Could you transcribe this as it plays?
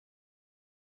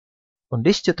On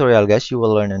this tutorial guys, you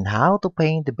will learn on how to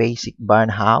paint the basic barn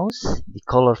house, the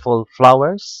colorful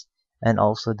flowers, and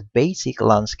also the basic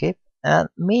landscape, and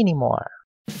many more.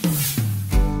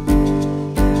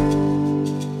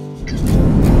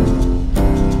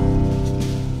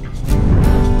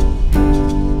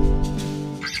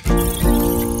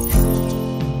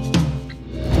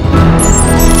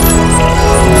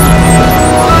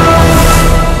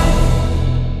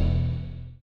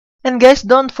 And guys,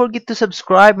 don't forget to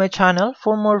subscribe my channel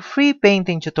for more free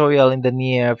painting tutorial in the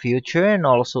near future and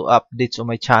also updates on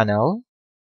my channel.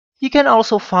 You can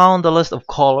also find the list of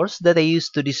colors that I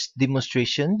used to this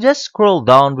demonstration. Just scroll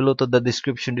down below to the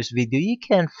description of this video. You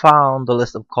can find the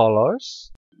list of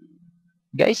colors.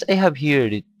 Guys, I have here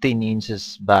the 10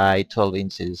 inches by 12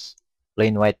 inches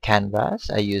plain white canvas.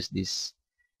 I use this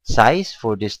size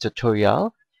for this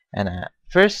tutorial. And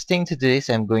first thing to do is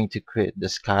I'm going to create the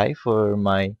sky for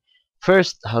my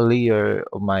first layer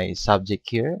of my subject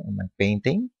here in my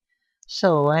painting.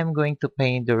 So I'm going to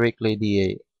paint directly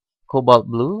the cobalt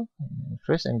blue.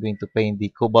 First I'm going to paint the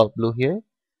cobalt blue here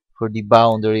for the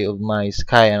boundary of my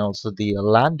sky and also the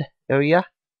land area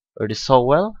or the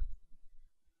soil.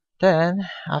 Then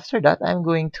after that I'm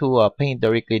going to paint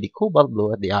directly the cobalt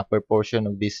blue at the upper portion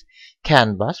of this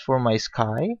canvas for my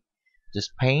sky.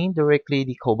 Just paint directly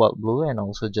the cobalt blue and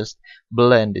also just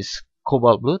blend this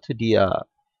cobalt blue to the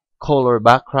color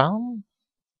background.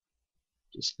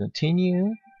 Just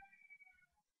continue.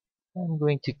 I'm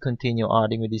going to continue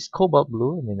adding with this cobalt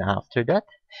blue, and then after that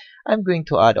I'm going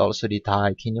to add also the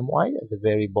titanium white at the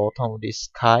very bottom of this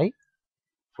sky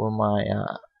for my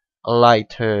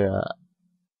lighter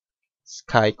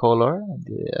sky color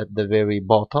at the very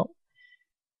bottom.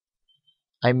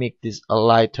 I make this a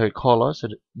lighter color so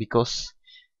that because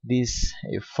this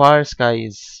far sky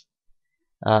is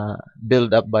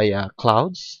built up by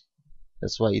clouds,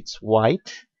 that's why it's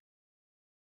white.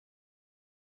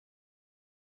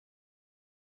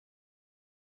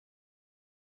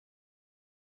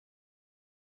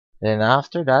 Then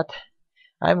after that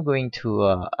I'm going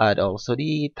to add also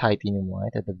the titanium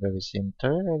white at the very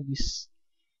center of this,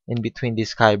 in between the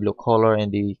sky blue color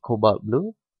and the cobalt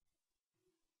blue.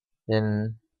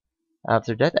 Then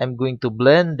after that I'm going to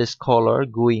blend this color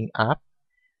going up.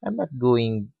 I'm not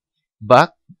going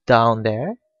back down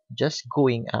there, just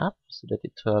going up so that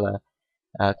it will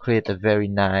create a very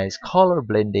nice color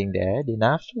blending there. Then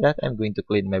after that I'm going to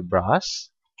clean my brush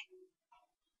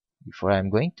before I'm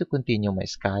going to continue my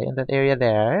sky on that area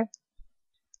there.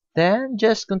 Then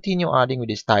just continue adding with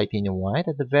this titanium white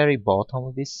at the very bottom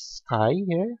of this sky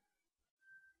here.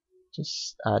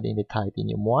 Just adding the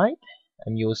titanium white.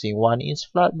 I'm using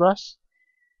 1-inch flat brush.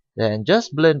 Then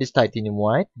just blend this titanium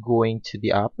white going to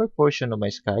the upper portion of my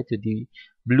sky to the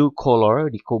blue color,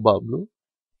 the cobalt blue.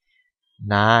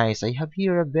 Nice. I have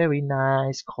here a very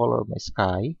nice color of my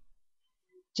sky.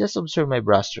 Just observe my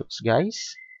brush strokes,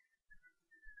 guys.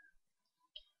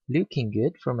 Looking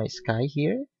good for my sky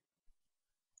here.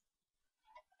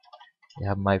 I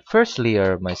have my first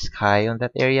layer of my sky on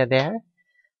that area there.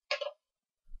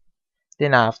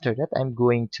 Then after that I'm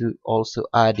going to also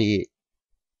add the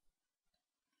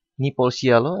Naples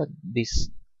Yellow at this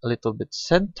a little bit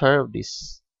center of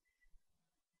this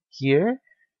here,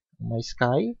 my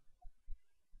sky.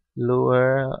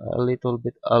 Lower a little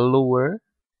bit lower.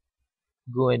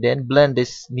 Go and then blend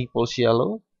this Naples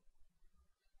Yellow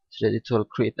so that it will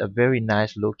create a very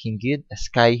nice looking good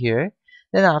sky here.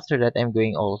 Then after that I'm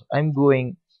going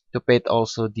to paint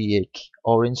also the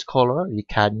orange color, the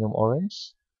cadmium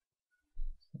orange,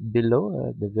 below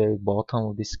at the very bottom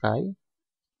of the sky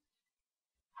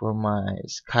for my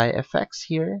sky effects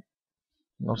here.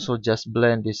 And also just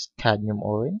blend this cadmium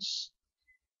orange.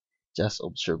 Just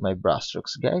observe my brush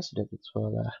strokes, guys, so that it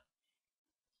will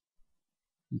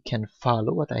you can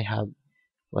follow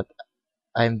what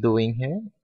I'm doing here.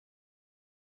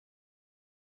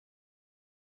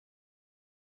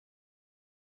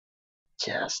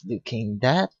 Just looking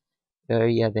that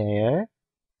area there,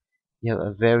 you have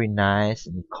a very nice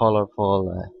and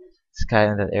colorful sky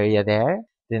in that area there.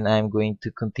 Then I'm going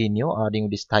to continue adding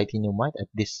this titanium white at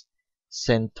this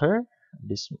center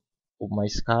of my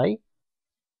sky.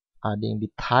 Adding the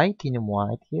titanium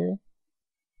white here.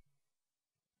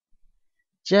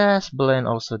 Just blend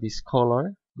also this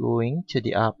color going to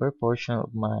the upper portion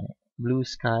of my blue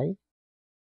sky.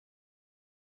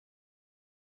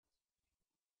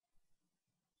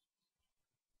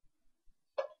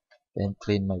 Then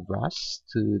clean my brush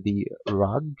to the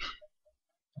rug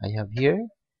I have here.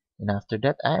 And after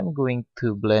that I'm going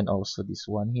to blend also this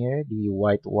one here, the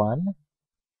white one,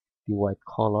 the white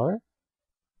color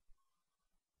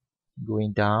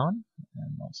going down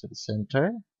and also the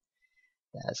center.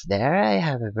 That's there. I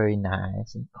have a very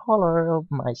nice color of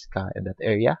my sky in that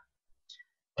area.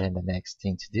 Then the next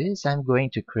thing to do is I'm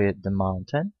going to create the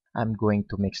mountain. I'm going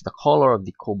to mix the color of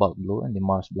the cobalt blue and the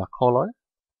Mars black color.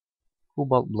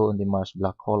 Cobalt blue and the Mars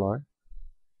black color.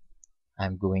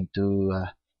 I'm going to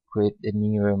create a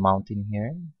newer mountain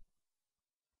here.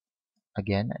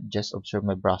 Again, just observe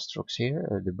my brush strokes here,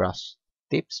 or the brush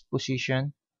tips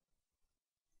position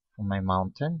for my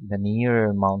mountain, the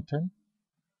nearer mountain,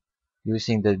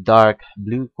 using the dark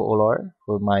blue color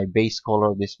for my base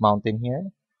color of this mountain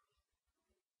here.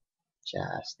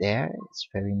 Just there, it's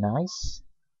very nice.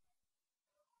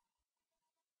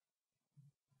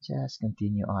 Just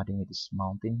continue adding with this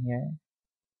mountain here.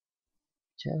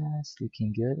 Just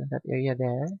looking good in that area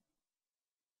there.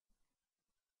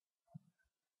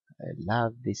 I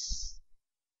love this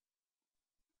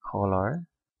color.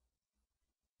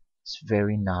 It's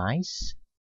very nice.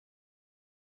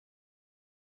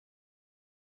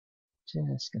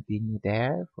 Just continue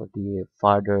there for the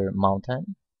farther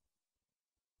mountain.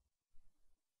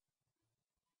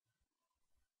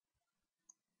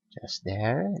 Just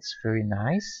there, it's very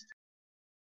nice.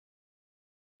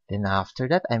 Then after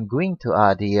that, I'm going to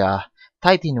add the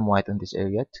titanium white on this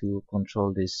area to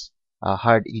control this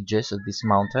hard edges of this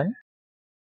mountain.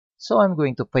 So I'm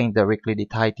going to paint directly the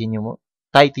titanium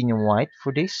white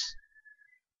for this.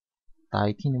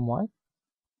 Titanium white.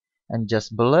 And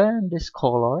just blend this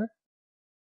color.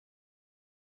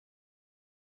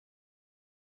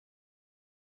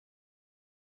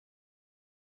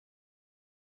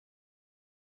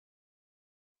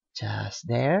 Just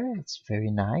there, it's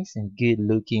very nice and good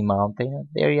looking mountain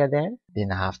area there. Then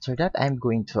after that, I'm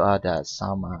going to add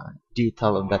some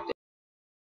detail on that.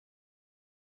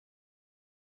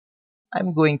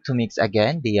 I'm going to mix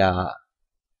again the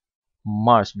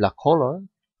Mars black color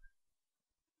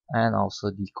and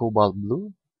also the cobalt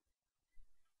blue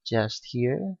just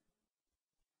here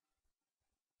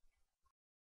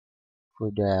for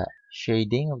the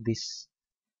shading of this.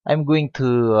 I'm going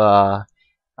to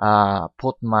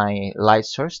put my light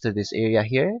source to this area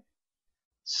here.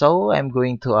 So I'm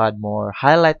going to add more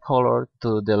highlight color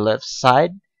to the left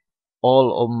side,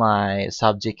 all of my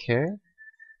subject here.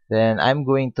 Then I'm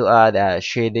going to add a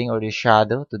shading or the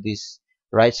shadow to this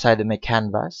right side of my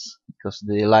canvas because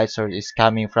the light source is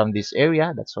coming from this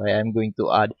area. That's why I'm going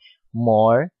to add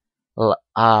more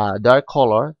dark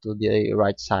color to the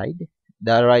right side.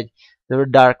 The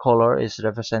dark color is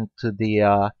represent to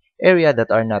the area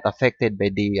that are not affected by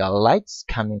the lights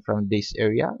coming from this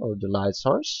area or the light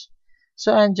source.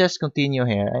 So I'm just continue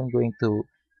here. I'm going to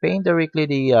paint directly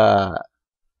the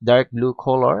dark blue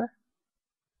color,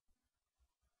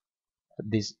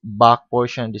 this back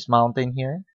portion, this mountain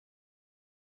here.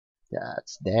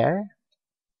 That's there.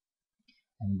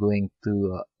 I'm going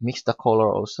to mix the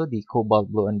color also, the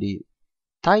cobalt blue and the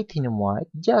titanium white,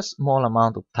 just small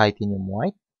amount of titanium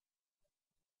white.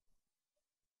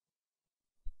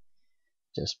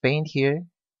 Just paint here.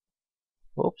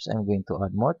 Oops, I'm going to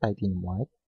add more titanium white.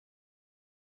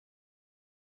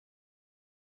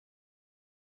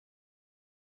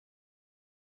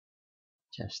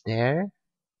 Just there.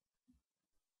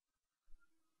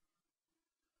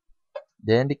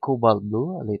 Then the cobalt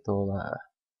blue, a little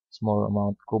small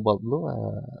amount cobalt blue,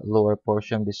 lower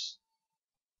portion this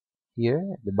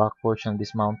here, the back portion of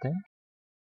this mountain.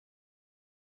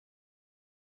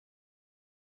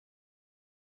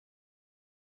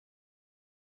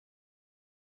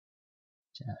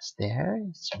 Just there.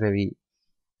 It's very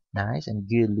nice and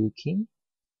good looking.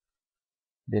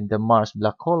 Then the Mars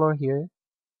black color here.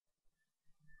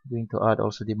 I'm going to add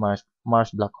also the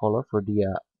Mars black color for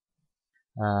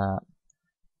uh,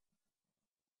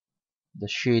 the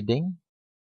shading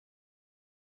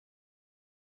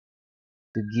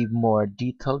to give more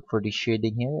detail for the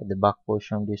shading here at the back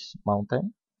portion of this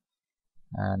mountain.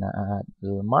 And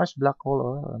the Mars black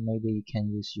color, or maybe you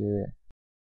can use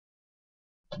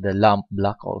the lamp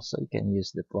black also. You can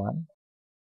use that one.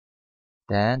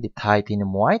 Then the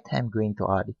titanium white. I'm going to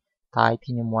add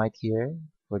titanium white here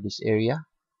for this area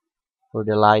for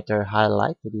the lighter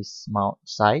highlight to this mount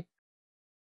side.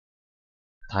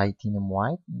 Titanium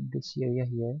white in this area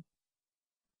here.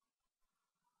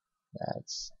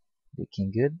 That's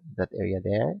looking good. That area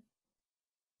there.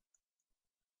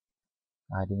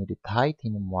 Adding the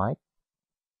titanium white.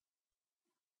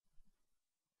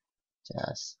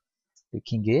 Just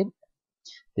looking good.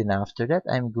 Then after that,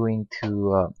 I'm going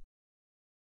to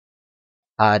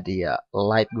add the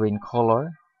light green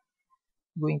color.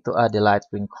 I'm going to add the light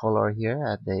green color here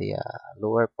at the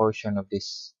lower portion of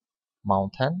this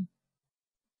mountain.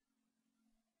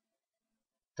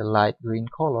 The light green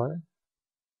color.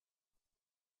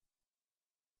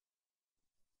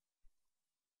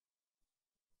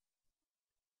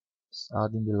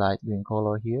 adding the light green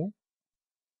color here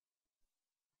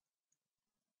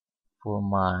for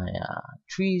my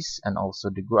trees and also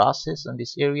the grasses in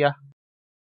this area.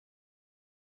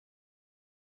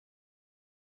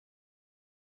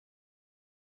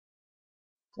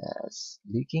 That's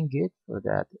looking good for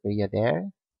that area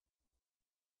there.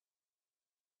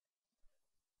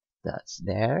 That's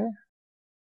there.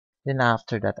 Then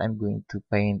after that, I'm going to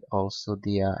paint also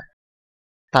the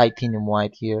titanium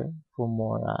white here for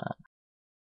more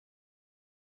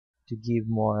to give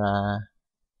more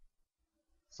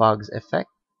fogs effect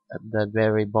at the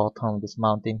very bottom of this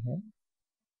mountain here.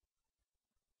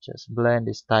 Just blend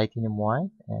this titanium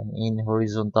white and in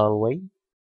horizontal way.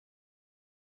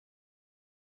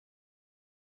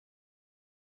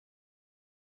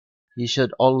 You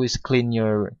should always clean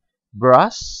your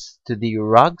brush to the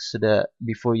rug so that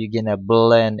before you're gonna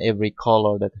blend every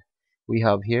color that we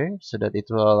have here, so that it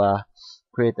will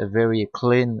create a very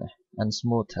clean and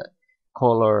smooth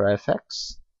color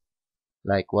effects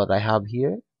like what I have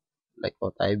here, like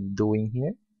what I'm doing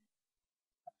here.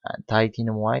 And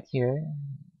titanium white here,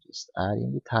 just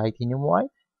adding the titanium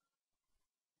white.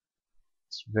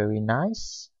 It's very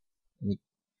nice.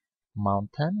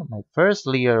 Mountain, my first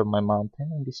layer of my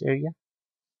mountain in this area.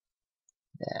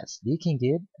 That's looking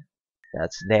good.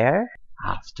 That's there.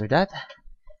 After that,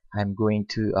 I'm going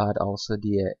to add also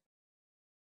the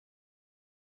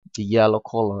yellow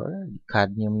color, the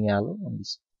cadmium yellow in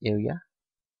this area.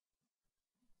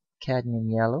 Cadmium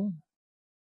yellow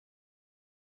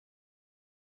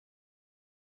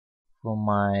for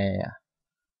my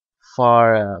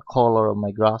far color of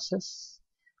my grasses.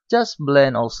 Just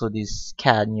blend also this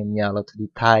cadmium yellow to the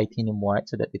titanium white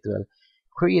so that it will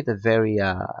create a very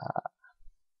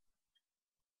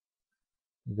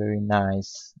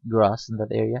nice grass in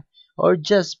that area. Or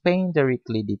just paint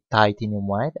directly the titanium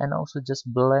white and also just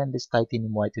blend this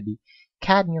titanium white to the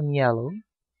cadmium yellow.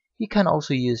 You can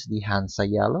also use the Hanza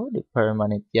yellow, the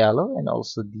permanent yellow, and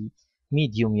also the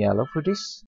medium yellow for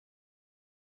this.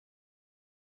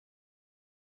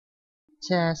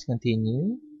 Just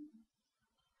continue.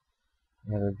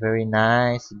 We have a very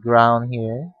nice ground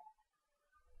here,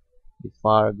 the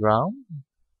far ground.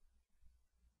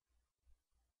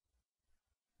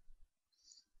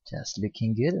 Just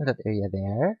looking good in that area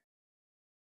there.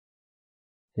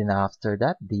 Then after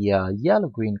that, the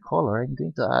yellow-green color, I'm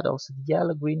going to add also the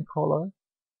yellow-green color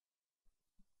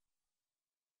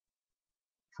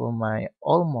for my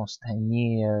almost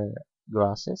near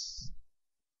grasses.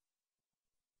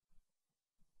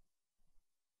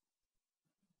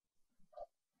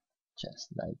 Just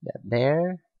like that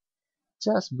there.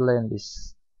 Just blend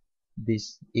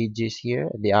these edges here,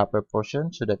 the upper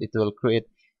portion, so that it will create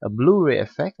a blue-ray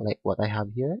effect like what I have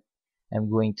here.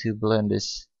 I'm going to blend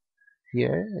this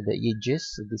here, the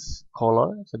edges, this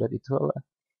color, so that it will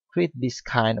create this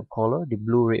kind of color, the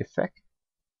blue-ray effect.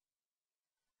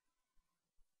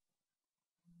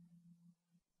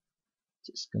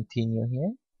 Just continue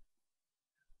here.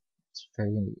 It's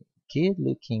very good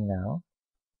looking now.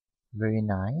 Very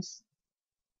nice.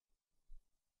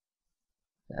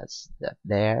 That's that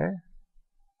there.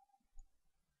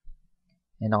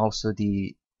 And also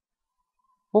the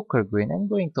hooker green. I'm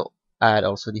going to add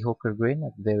also the hooker green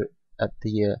at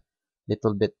the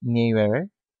little bit nearer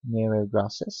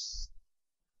grasses.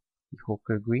 The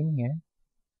hooker green here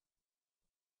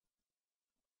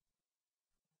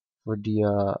for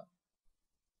the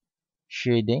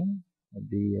shading of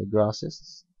the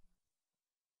grasses,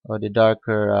 or the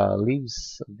darker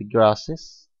leaves of the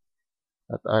grasses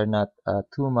that are not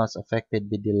too much affected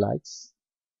by the lights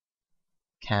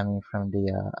coming from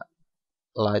the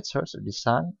light source of the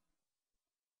sun.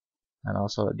 And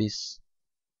also this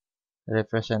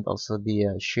represent also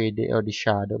the shade or the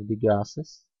shadow of the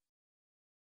grasses.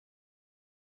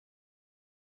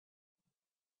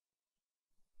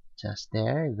 Just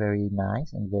there, very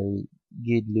nice and very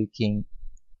good looking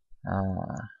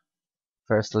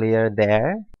first layer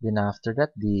there. Then after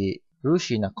that, the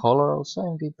Rushina color also.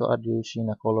 I'm going to add the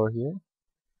Rushina color here.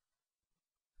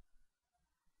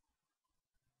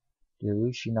 The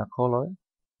Rushina color.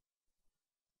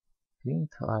 Going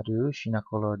to add the Rushina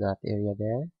color that area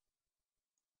there.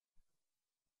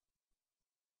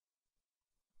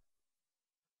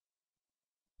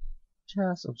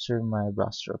 Just observe my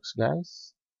brush strokes,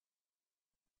 guys.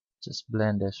 Just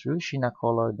blend this Rushina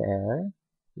color there.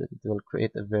 So that it will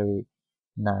create a very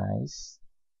nice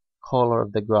color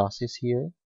of the grasses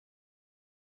here.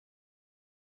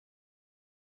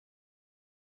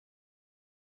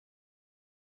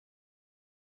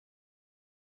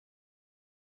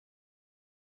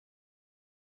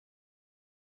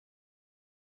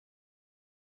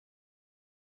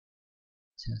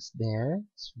 Just there.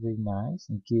 It's very nice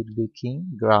and good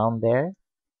looking ground there.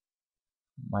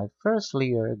 My first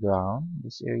layer ground,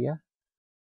 this area.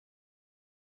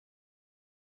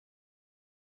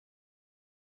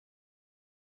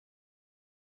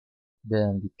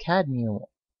 Then the cadmium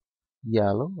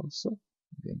yellow also.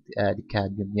 I'm going to add the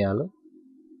cadmium yellow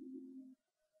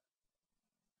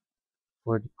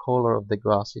for the color of the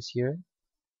grasses here.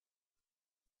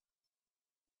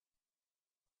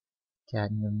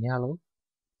 Cadmium yellow.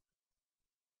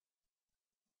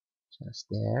 Just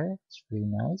there. It's very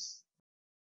nice.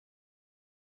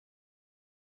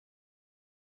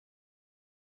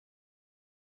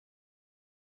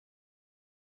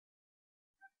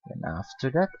 And after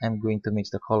that, I'm going to mix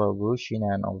the color of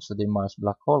Rushina and also the Mars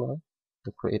black color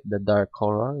to create the dark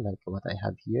color like what I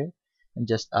have here. And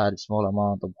just add a small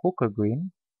amount of ochre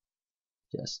green.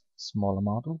 Just small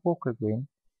amount of ochre green.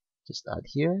 Just add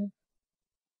here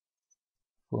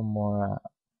for more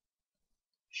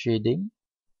shading.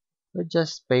 Or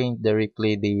just paint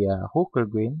directly the ochre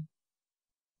green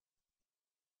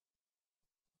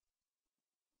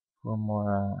for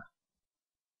more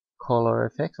color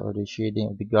effects or the shading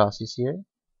of the grasses here.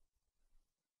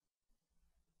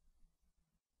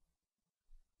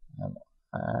 And,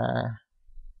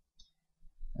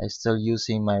 I still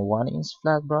using my 1-inch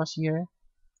flat brush here.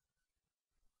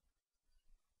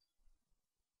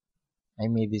 I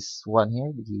made this one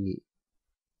here, the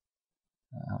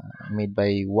made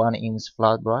by 1-inch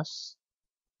flat brush.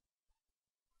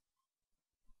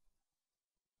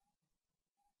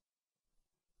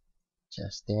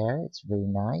 Just there, it's very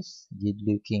nice, good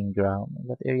looking ground in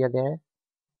that area there.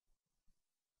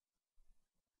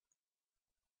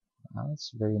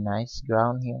 It's very nice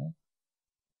ground here.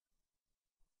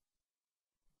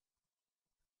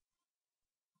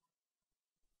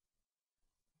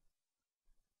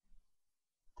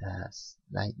 That's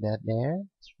like that there.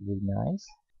 It's really nice.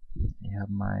 I have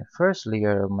my first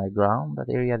layer of my ground, that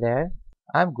area there.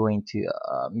 I'm going to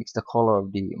mix the color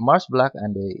of the Mars black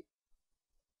and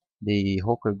the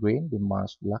ochre green, the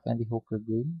Mars black and the ochre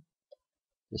green.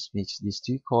 Just mix these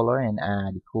two color and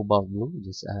add the cobalt blue.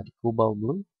 Just add the cobalt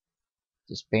blue.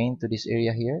 Just paint to this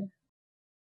area here.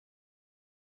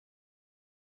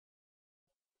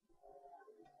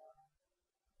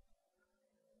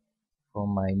 For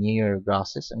my near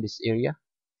grasses in this area,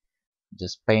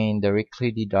 just paint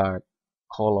directly the dark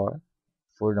color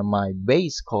for my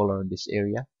base color in this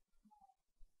area.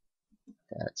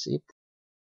 That's it.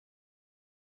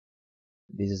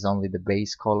 This is only the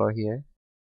base color here.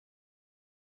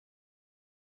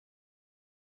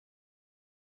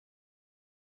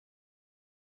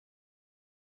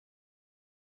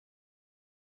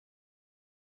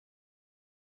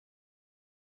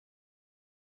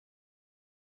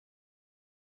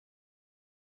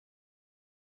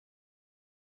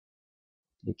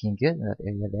 Looking good in that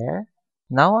area there.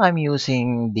 Now I'm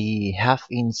using the half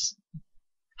inch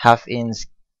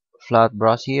flat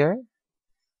brush here.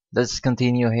 Let's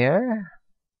continue here.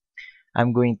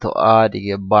 I'm going to add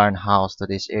a barn house to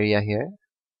this area here.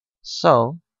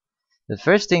 So the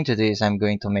first thing to do is I'm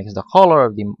going to mix the color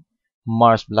of the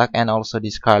Mars black and also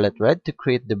the Scarlet Red to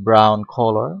create the brown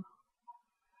color.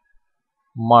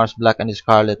 Mars black and the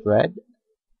Scarlet Red.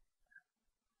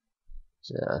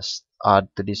 Just add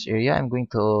to this area. I'm going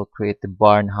to create the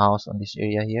barn house on this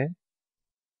area here.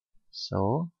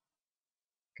 So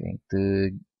going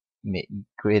to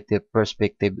create the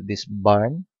perspective of this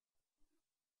barn.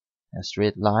 A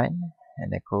straight line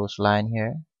and a cross line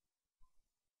here.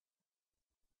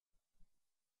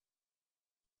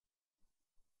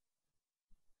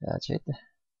 That's it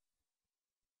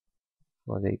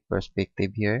for the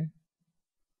perspective here.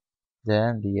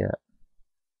 Then the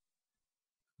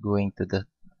going to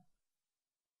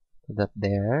that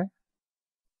there.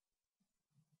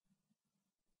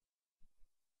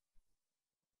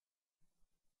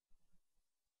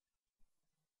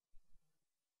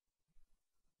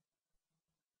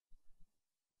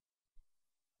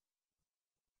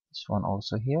 This one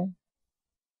also here.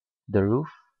 The roof.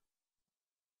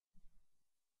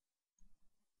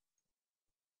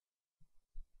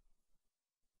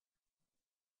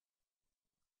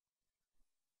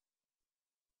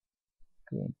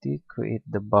 Going to create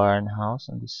the barn house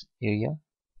on this area.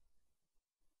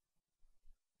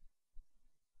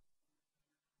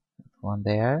 One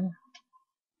there.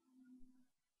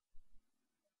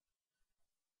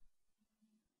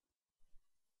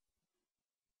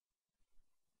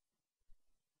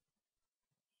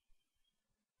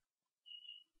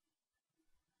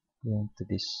 Going to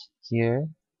this here.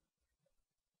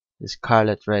 The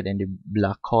Scarlet Red and the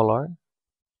black color.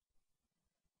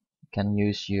 You can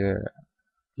use your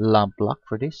lamp block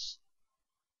for this.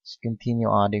 Let's continue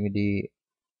adding the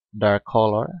dark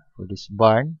color for this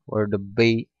barn, or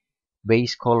the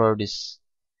base color of this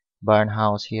barn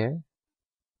house here.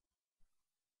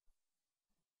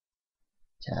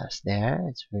 Just there.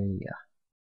 It's very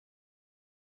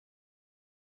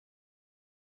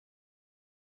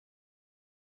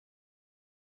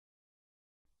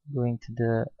going to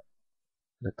the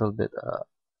little bit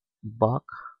back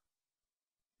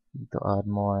to add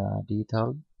more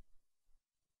detail.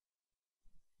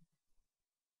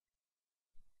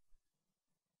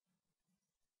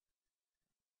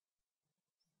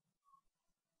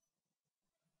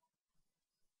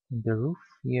 In the roof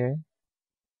here,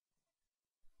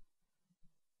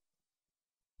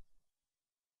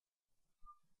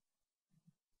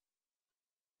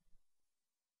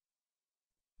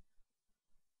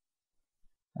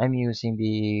 I'm using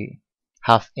the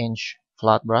half-inch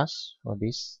flat brush for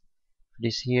this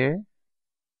here.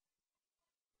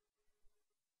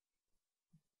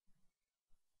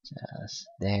 Just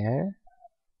there.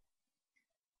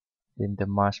 Then the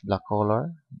marsh black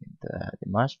color, the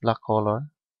marsh black color,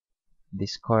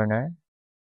 this corner.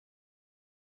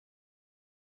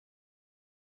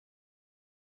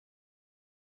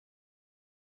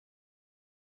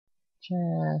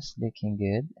 Just looking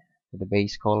good. For the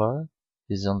base color,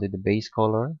 this is only the base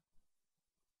color.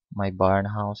 My barn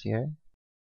house here.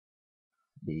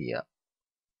 The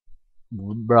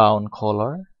brown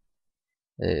color,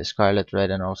 the scarlet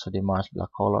red, and also the marsh black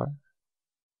color.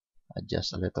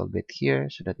 Adjust a little bit here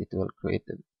so that it will create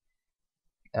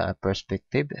a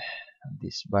perspective of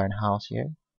this barn house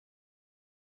here.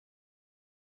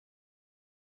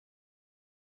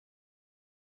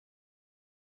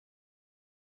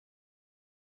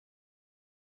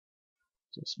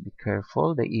 Just be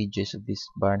careful the edges of this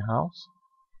barn house.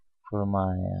 For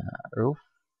my roof,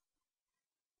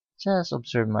 just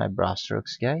observe my brush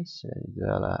strokes, guys,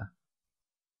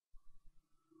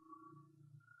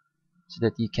 so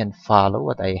that you can follow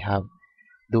what I have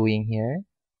doing here.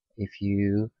 If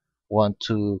you want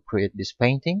to create this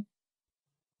painting,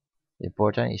 the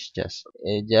important is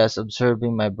just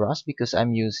observing my brush, because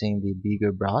I'm using the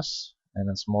bigger brush and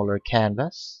a smaller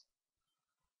canvas.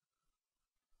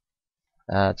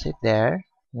 That's it there.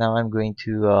 Now I'm going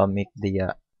to make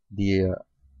the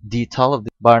detail of the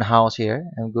barn house here.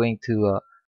 I'm going to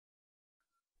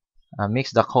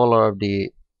mix the color of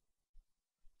the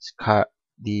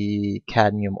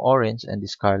cadmium orange and the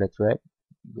scarlet red.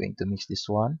 I'm going to mix this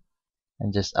one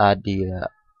and just add the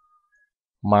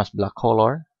Mars black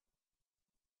color.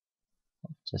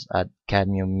 Just add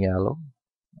cadmium yellow,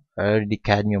 or the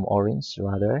cadmium orange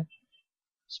rather.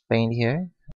 Just paint here.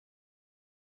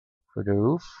 For the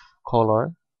roof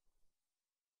color,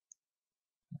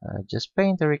 just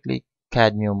paint directly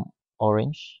cadmium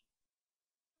orange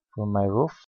for my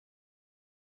roof.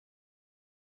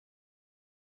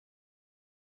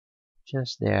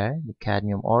 Just there, the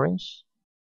cadmium orange.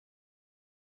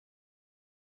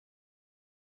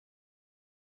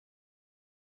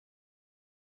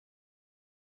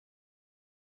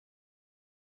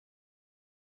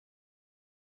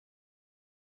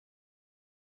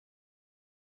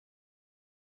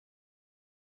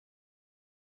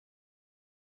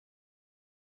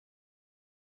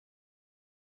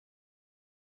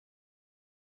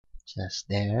 Just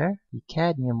there, the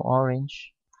cadmium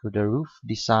orange for the roof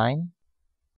design.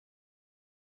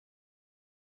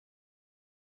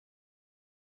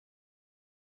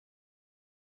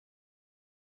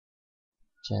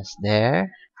 Just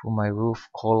there for my roof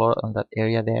color on that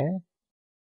area there.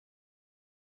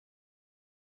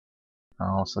 And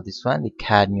also this one, the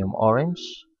cadmium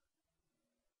orange.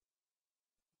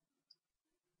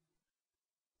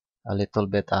 A little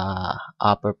bit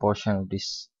upper portion of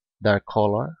this dark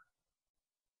color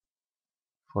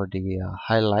for the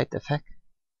highlight effect.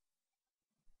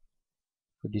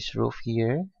 For this roof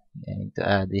here, I need to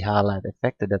add the highlight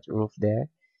effect to that roof there.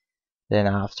 Then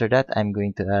after that, I'm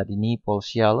going to add the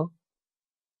Naples Yellow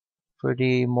for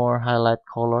the more highlight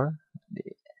color,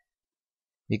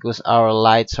 because our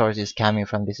light source is coming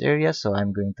from this area. So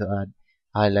I'm going to add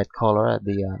highlight color at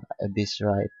the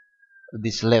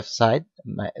this left side,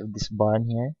 this barn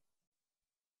here.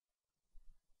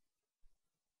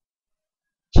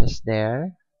 Just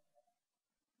there.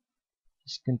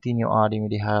 Just continue adding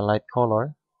with the highlight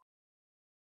color.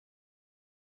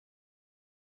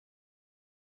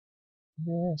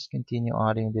 Just continue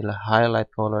adding the highlight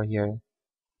color here.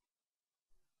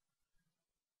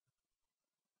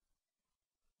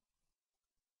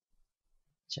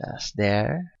 Just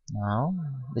there. Now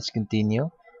let's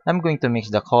continue. I'm going to mix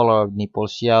the color of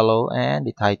Naples Yellow and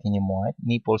the Titanium White.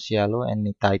 Naples Yellow and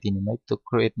the Titanium White to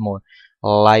create more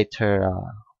lighter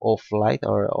off-light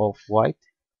or off-white.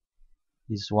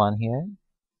 This one here.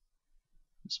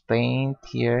 This paint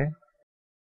here.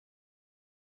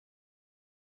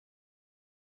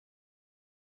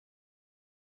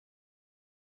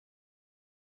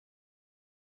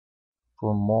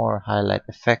 For more highlight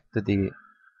effect to the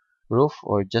roof,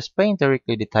 or just paint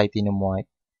directly the Titanium White.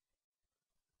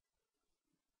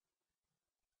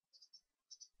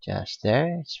 Just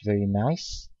there. It's very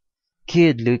nice.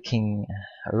 Good looking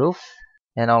roof.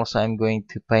 And also I'm going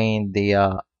to paint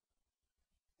the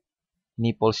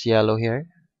Naples Yellow here.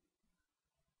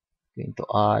 Going to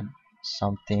add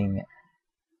something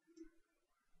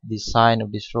design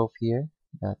of this roof here,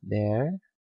 that there.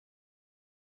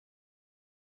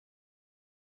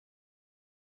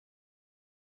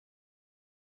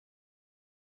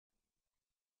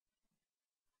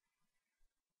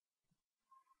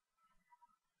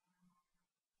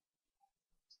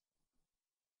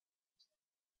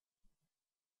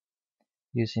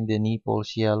 Using the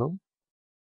Naples Yellow.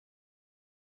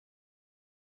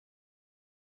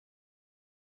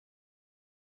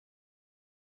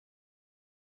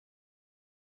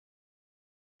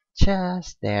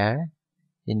 Just there.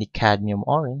 In the Cadmium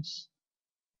Orange.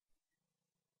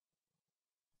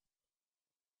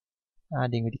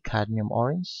 Adding with the Cadmium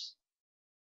Orange.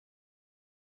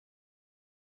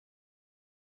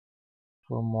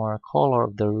 For more color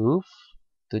of the roof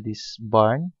to this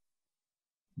barn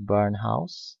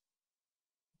house.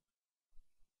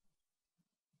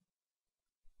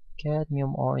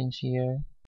 Cadmium Orange here.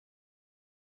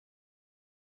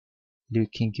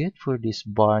 Looking good for this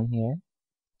barn here.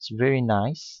 It's very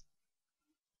nice.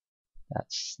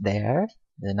 That's there.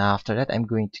 Then after that I'm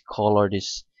going to color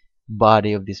this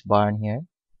body of this barn here.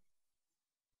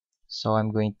 So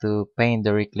I'm going to paint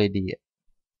directly the,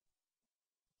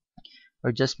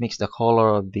 or just mix the color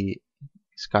of the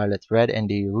Scarlet Red and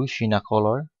the Rushina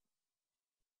color.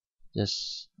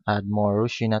 Just add more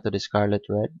Rushina to the Scarlet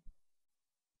Red.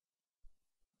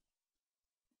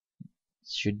 It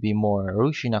should be more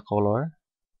Rushina color.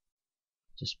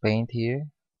 Just paint here.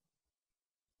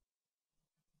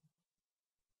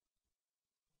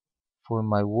 For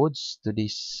my woods to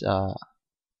this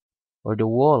or the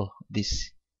wall of this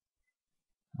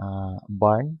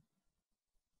barn,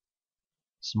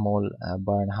 small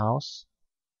barn house.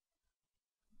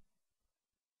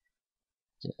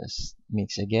 Just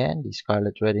mix again the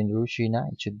Scarlet Red and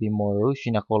Rushina. It should be more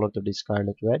Rushina color to the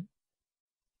Scarlet Red.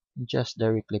 Just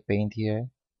directly paint here.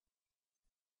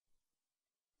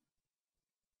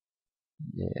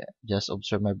 Yeah, just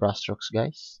observe my brush strokes,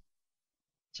 guys.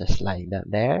 Just like that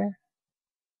there.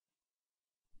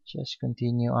 Just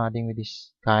continue adding with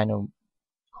this kind of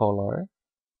color.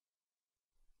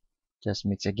 Just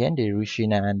mix again the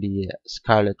Rushina and the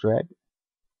Scarlet Red.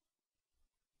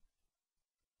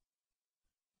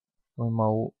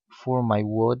 For my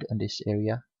wood in this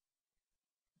area,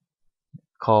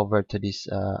 cover to this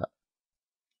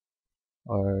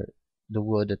or the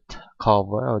wood that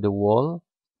cover, or the wall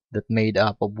that made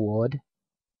up of wood.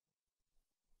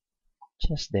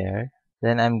 Just there.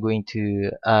 Then I'm going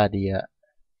to add the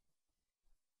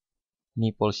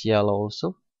Naples Yellow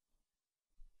also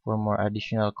for more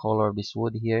additional color of this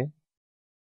wood here.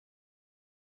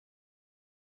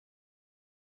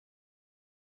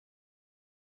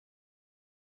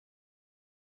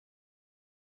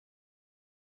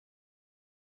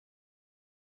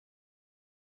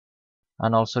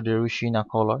 And also the Rushina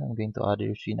color. I'm going to add the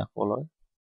Rushina color.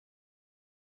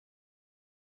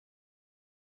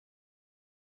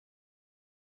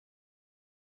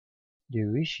 The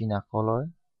Rushina color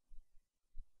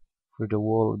for the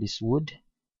wall of this wood,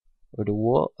 or the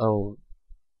wall of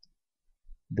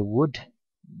the wood,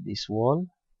 this wall.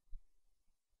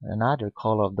 Another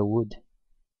color of the wood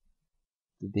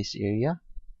to this area.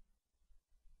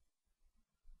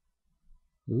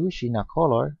 Rushina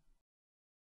color.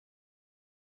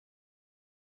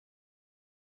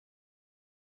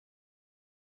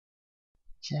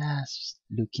 Just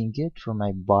looking good for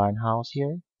my barn house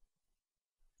here.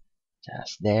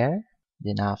 Just there.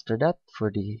 Then after that,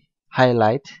 for the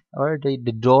highlight or the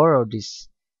door of this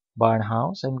barn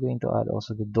house, I'm going to add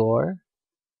also the door.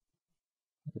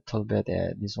 A little bit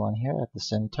this one here at the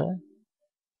center.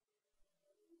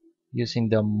 Using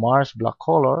the Mars black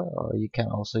color, or you can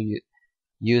also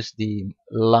use the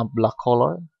lamp black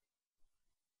color.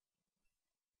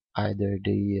 Either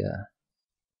the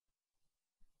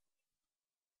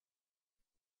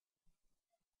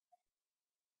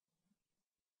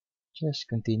just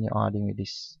continue adding with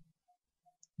this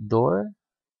door.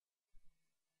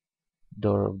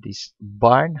 door of this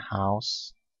barn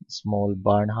house, small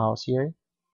barn house here.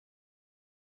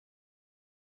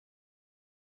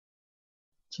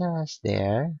 Just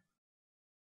there.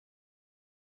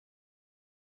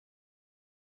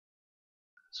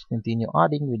 Let's continue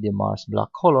adding with the Mars black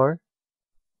color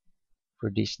for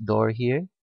this door here.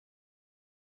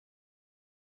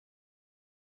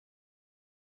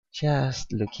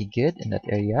 Just looking good in that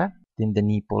area. Then the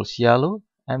Naples Yellow.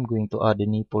 I'm going to add the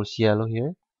Naples Yellow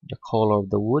here, the color of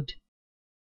the wood.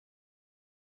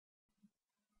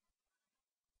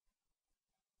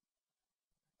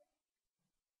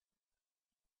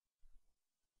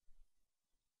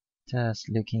 Just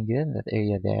looking good in that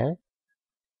area there.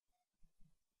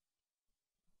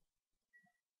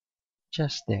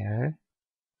 Just there.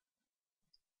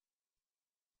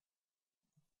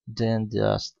 Then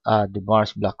just add the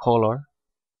Mars black color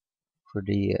for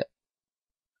the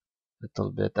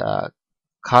little bit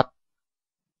cut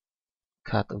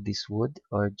of this wood,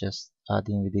 or just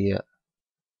adding with the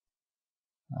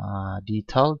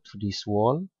detail to this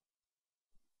wall,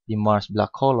 the Mars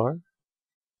black color.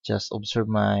 Just observe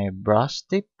my brush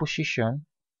tip position.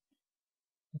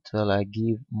 It will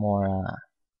give more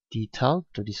detail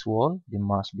to this wall, the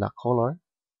Mars black color.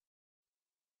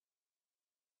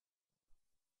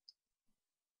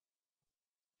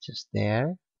 Just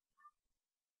there.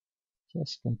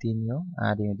 Just continue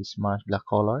adding this Mars black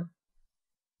color.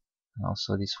 And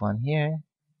also this one here.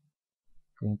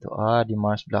 Going to add the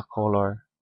Mars black color.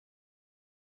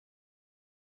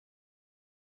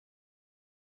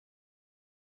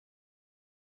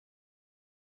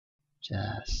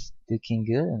 Just looking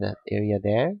good in that area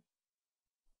there.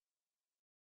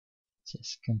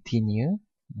 Just continue.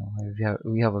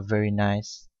 We have a very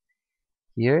nice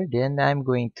here. Then I'm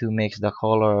going to mix the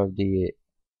color of the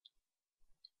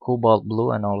Cobalt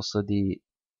Blue and also the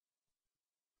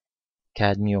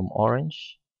Cadmium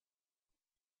Orange.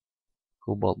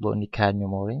 Cobalt Blue and the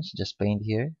Cadmium Orange. Just paint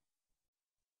here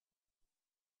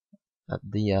at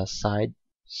the side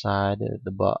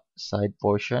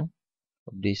portion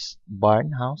of this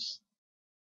barn house.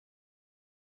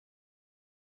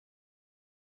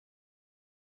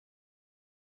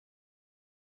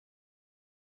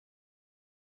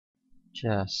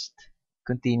 Just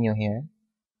continue here.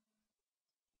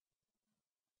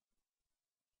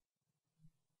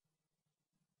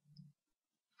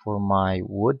 For my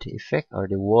wood effect, or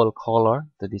the wall color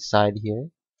to the side here.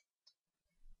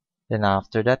 Then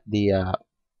after that, the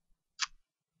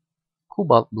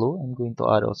Cobalt Blue. I'm going to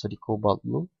add also the Cobalt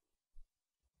Blue.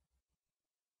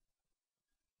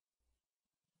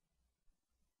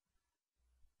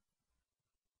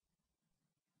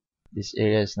 This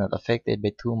area is not affected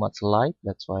by too much light.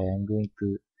 That's why I'm going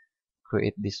to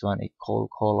create this one a cold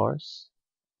colors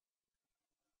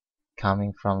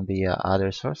coming from the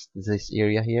other source, this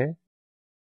area here.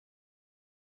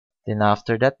 Then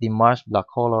after that, the Mars black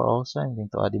color also. I'm going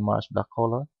to add the Mars black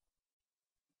color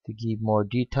to give more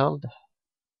detailed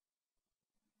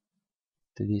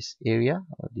to this area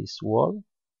or this wall.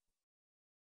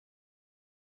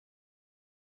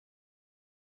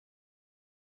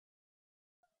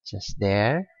 Just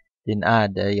there. Then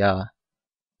add the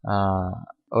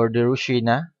or the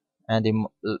Rushina and the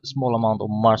small amount of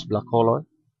Mars black color.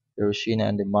 The Rushina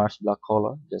and the Mars black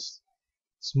color. Just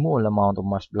small amount of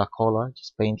Mars black color.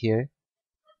 Just paint here.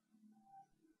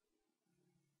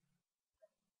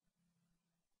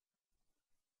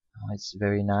 It's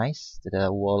very nice to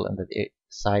the wall on the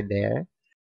side there.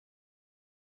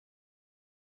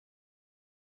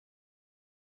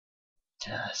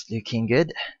 Just looking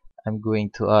good. I'm going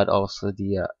to add also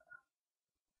the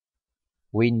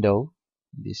window.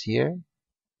 This here,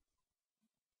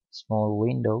 small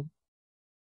window.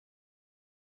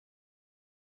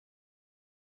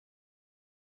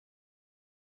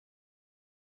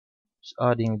 Just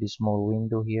adding the small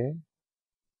window here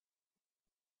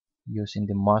using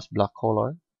the Mars black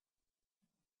color.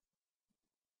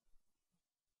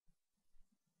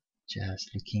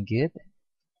 Just looking good.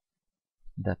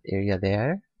 That area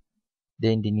there.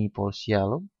 Then the Naples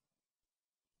Yellow.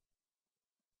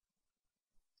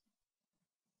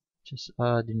 Just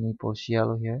add the Naples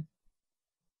Yellow here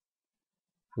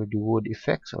for the wood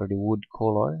effects or the wood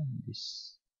color in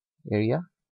this area.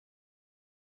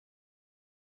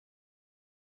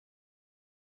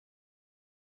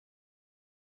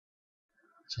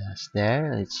 Just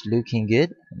there. It's looking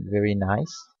good. Very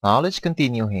nice. Now let's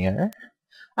continue here.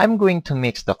 I'm going to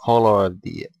mix the color of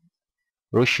the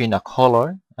Rushina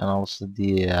color and also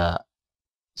the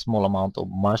small amount of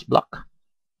Mars black.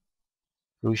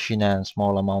 Rushina and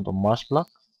small amount of Mars black.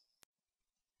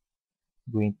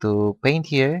 I'm going to paint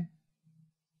here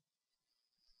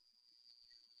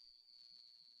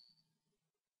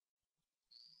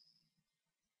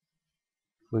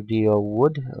for the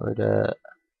wood or the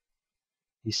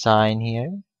design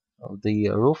here of the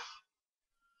roof.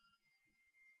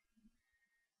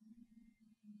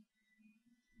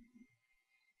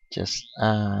 Just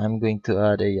I'm going to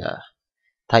add a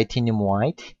titanium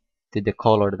white to the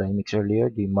color that I mixed earlier,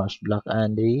 the Mars black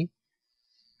and the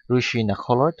Rushina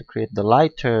color to create the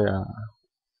lighter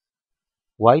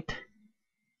white.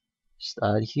 Just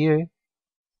add here.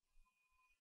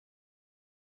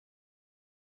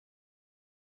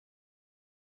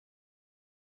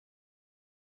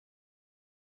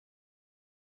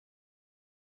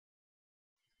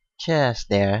 Just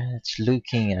there. It's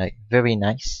looking very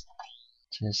nice.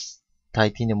 Just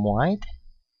titanium white.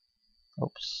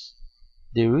 Oops.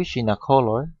 The Rushina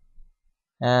color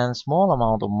and small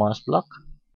amount of Mars black.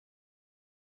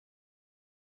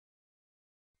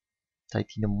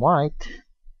 Titanium white.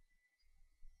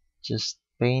 Just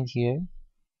paint here.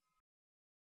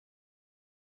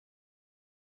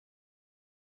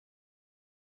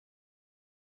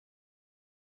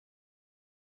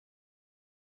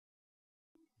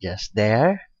 Just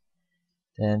there.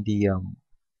 Then the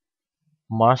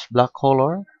Mars black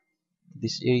color.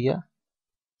 This area.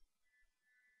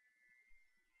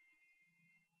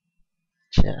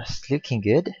 Just looking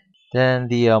good. Then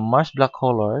the Mars black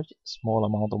color. Small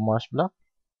amount of Mars black.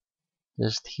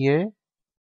 Just here.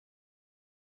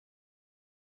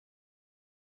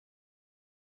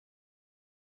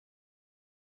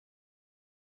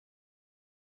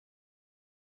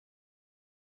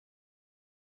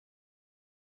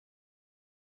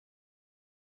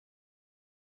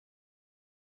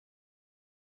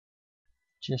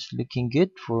 Just looking good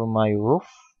for my roof.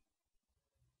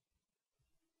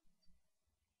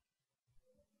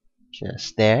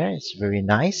 Just there. It's very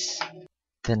nice.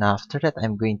 Then after that,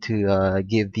 I'm going to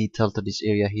give detail to this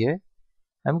area here.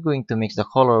 I'm going to mix the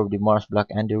color of the Mars black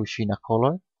and the Rushina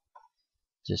color.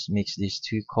 Just mix these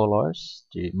two colors,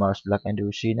 the Mars black and the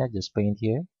Rushina. Just paint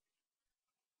here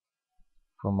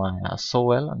for my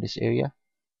soil on this area.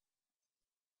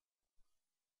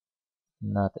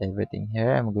 Not everything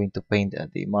here. I'm going to paint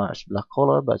the Mars black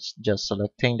color, but just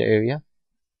selecting the area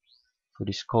for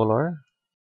this color.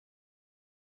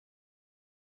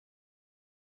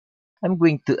 I'm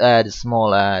going to add a small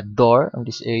door on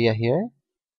this area here.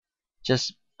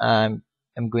 Just I'm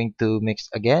going to mix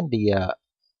again the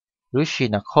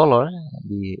Rushina color,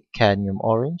 the Cadmium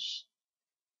Orange,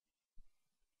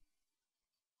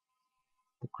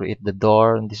 to create the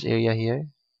door in this area here.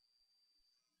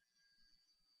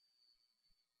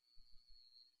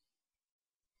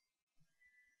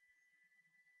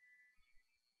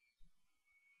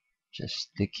 Just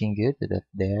looking good with that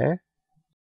there.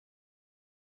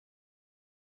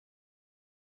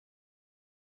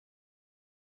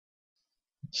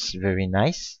 It's very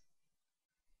nice.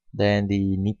 Then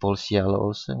the Naples Yellow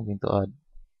also. I'm going to add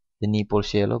the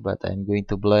Naples Yellow, but I'm going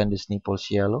to blend this Naples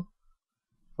Yellow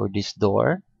for this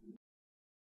door.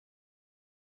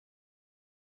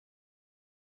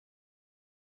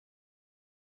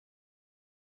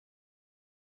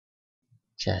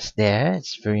 Just there.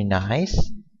 It's very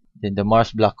nice. Then the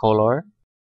Mars black color.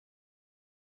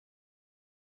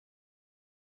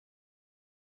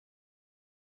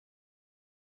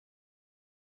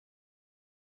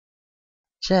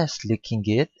 Just looking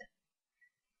good.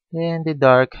 Then the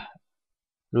dark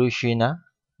Rushina,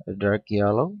 a dark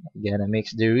yellow. Again, I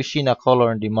mix the Rushina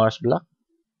color and the Mars black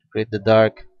to create the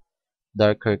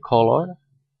darker color.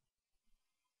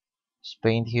 Just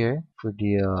paint here for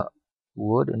the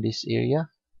wood in this area.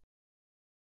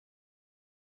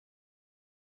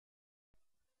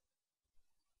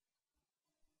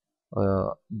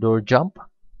 Door jump.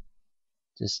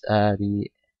 Just add the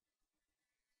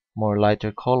more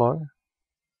lighter color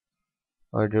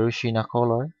or the Rushina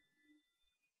color.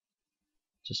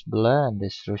 Just blend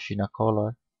this Rushina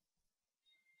color.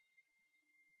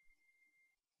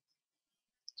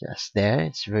 Just there.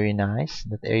 It's very nice.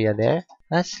 That area there.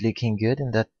 That's looking good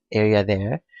in that area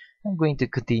there. I'm going to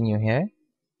continue here.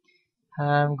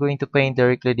 I'm going to paint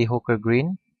directly the hooker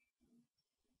green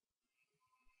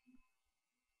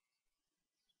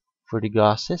for the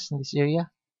grasses in this area.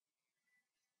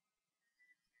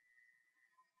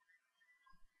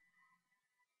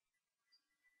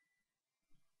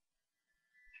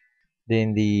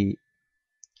 Then the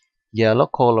yellow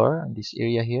color in this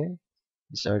area here.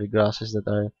 These are the grasses that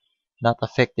are not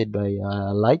affected by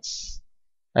lights.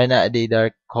 And the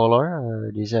dark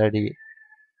color. These are the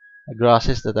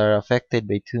grasses that are affected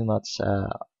by too much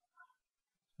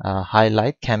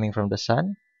highlight coming from the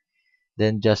sun.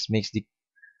 Then just mix the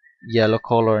yellow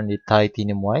color and the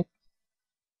titanium white.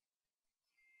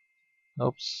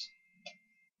 Oops.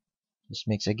 Just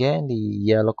mix again the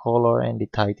yellow color and the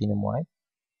titanium white.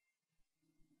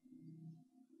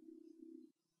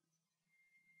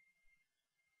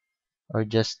 Or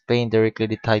just paint directly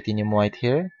the titanium white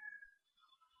here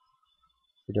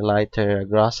for the lighter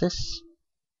grasses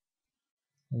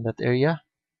in that area.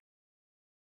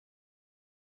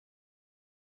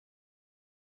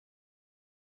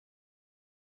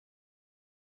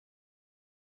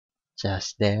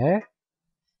 Just there.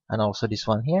 And also this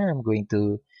one here, I'm going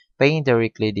to paint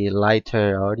directly the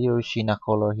lighter or the Urushina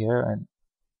color here and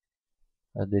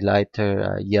the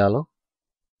lighter yellow.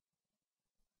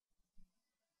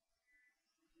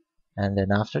 And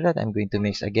then after that, I'm going to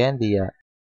mix again the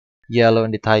yellow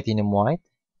and the titanium white.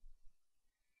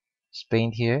 Just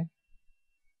paint here.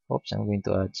 Oops, I'm going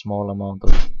to add small amount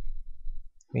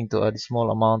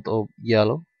of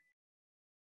yellow.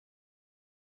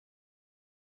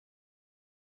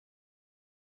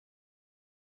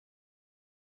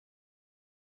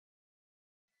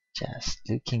 Just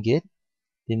looking good.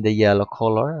 Then the yellow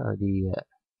color or the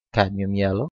cadmium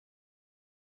yellow.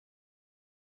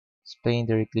 Just paint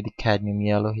directly the cadmium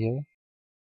yellow here.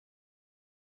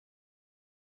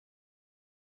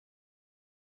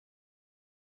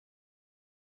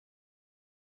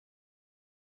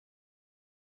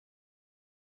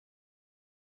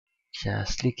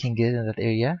 Just looking good in that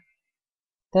area.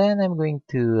 Then I'm going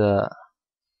to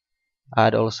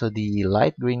add also the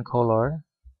light green color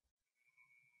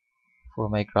for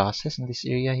my grasses in this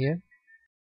area here.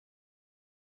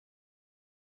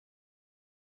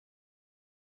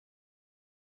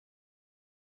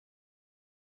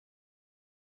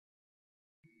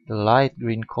 The light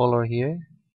green color here.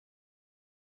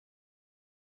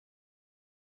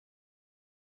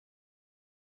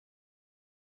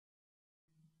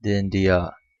 Then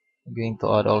I'm going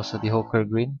to add also the ochre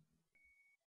green.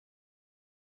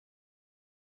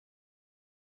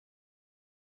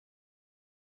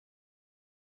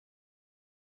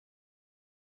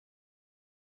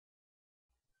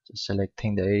 Just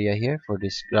selecting the area here for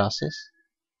these grasses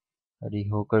or the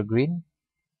ochre green.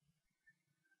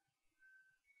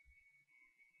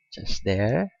 Just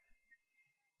there.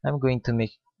 I'm going to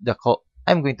mix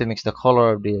the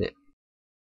color of the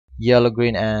yellow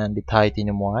green and the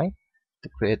titanium white to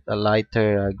create a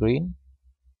lighter green.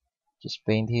 Just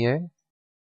paint here.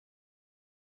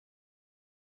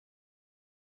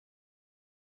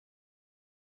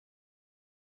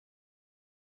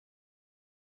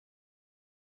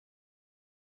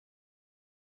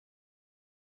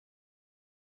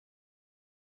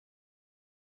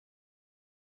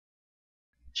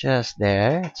 Just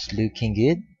there. It's looking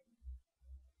good.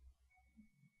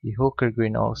 The ochre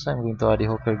green also. I'm going to add the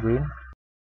ochre green.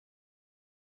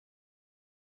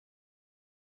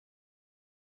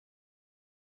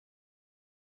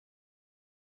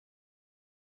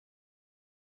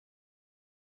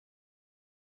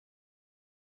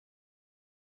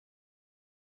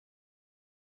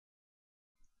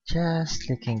 Just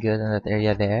looking good in that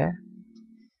area there.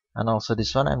 And also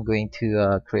this one, I'm going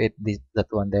to create that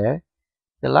one there.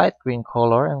 The light green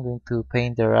color, I'm going to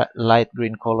paint the light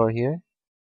green color here.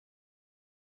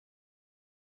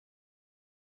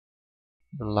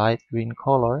 The light green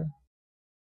color.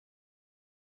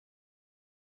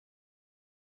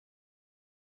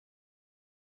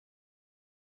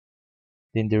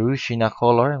 Then the Rushina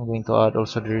color, I'm going to add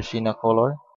also the Rushina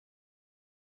color.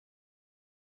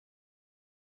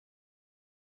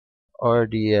 Or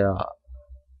the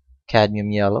cadmium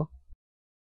yellow.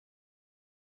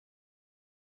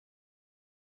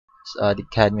 The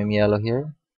cadmium yellow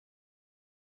here.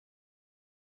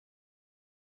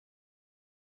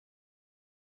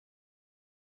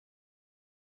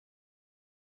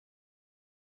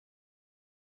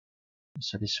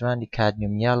 So this one, the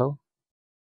cadmium yellow.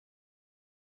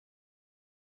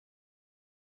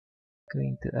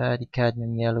 Going to add the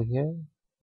cadmium yellow here.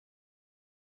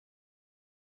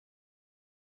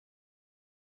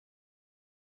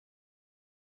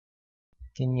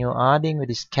 Continue adding with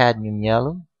this cadmium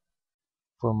yellow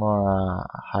for more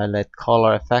highlight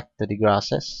color effect to the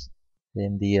grasses.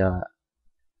 Then the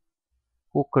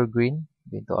ochre green.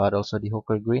 Going to add also the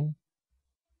ochre green.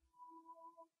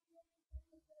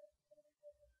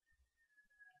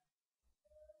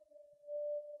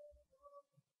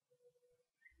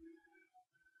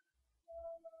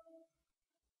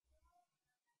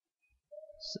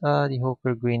 The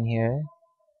ochre green here.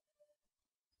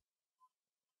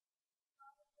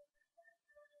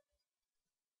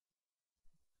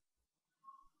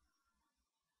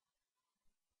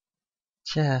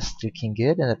 Just looking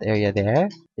good in that area there.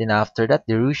 Then after that,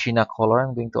 the Rushina color.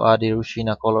 I'm going to add the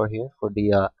Rushina color here for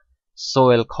the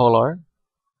soil color.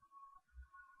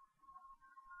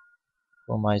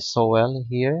 for my soil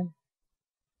here,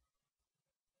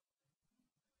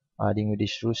 adding with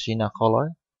this Seinna color.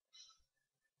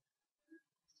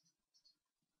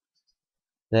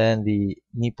 Then the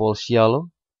Naples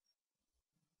Yellow.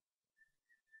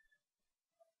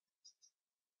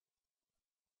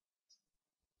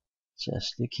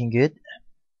 Just looking good.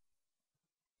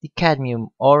 The Cadmium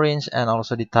Orange and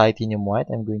also the Titanium White.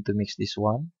 I'm going to mix this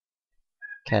one.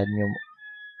 Cadmium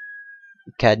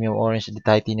Orange and the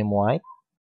Titanium White.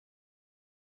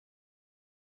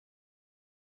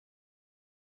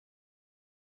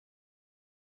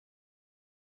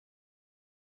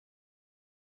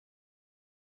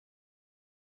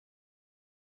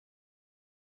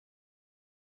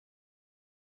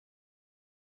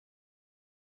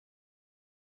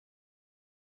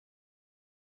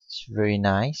 It's very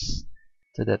nice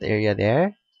to that area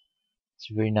there. It's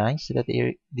very nice to that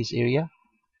this area.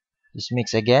 Just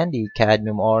mix again the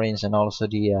Cadmium Orange and also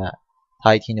the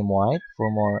Titanium White for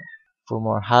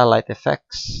more highlight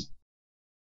effects.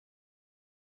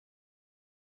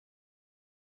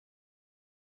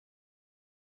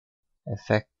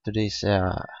 Effect to this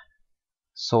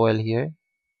soil here.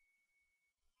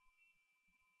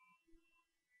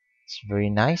 It's very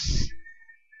nice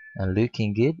and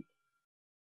looking good.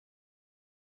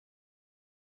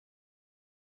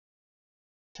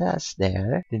 That's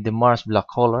there. Then the Mars black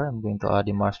color. I'm going to add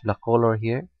the Mars black color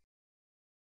here.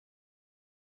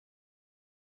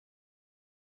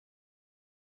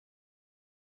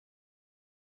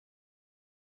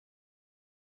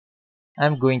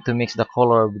 I'm going to mix the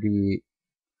color of the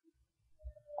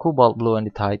Cobalt Blue and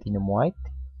the Titanium White.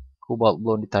 Cobalt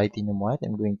Blue and the Titanium White.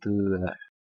 I'm going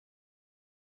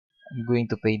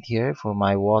to paint here for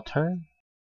my water.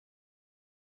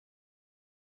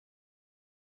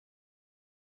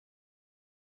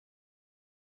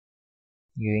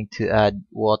 I'm going to add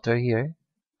water here.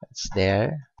 That's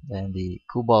there. Then the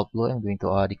Cobalt Blue. I'm going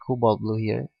to add the Cobalt Blue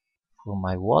here for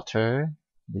my water.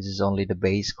 This is only the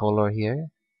base color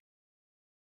here.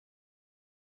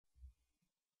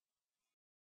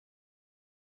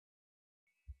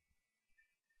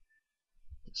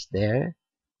 It's there.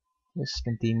 Just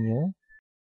continue.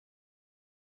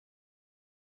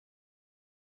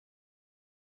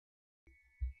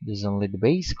 This is only the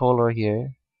base color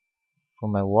here for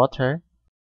my water.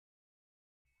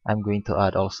 I'm going to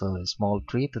add also a small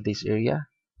tree to this area.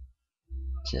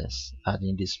 Just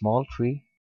adding this small tree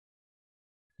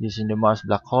using the Mars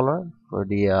black color for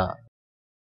the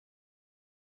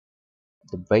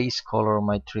base color of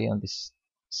my tree on this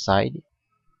side.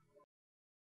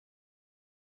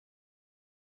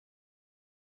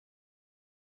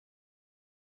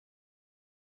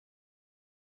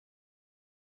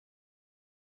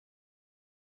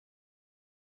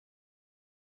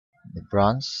 The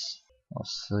bronze,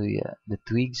 also the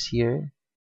twigs here.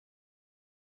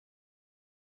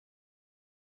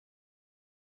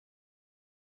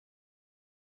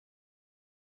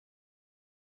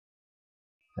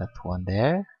 That one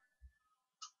there.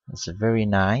 That's a very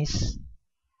nice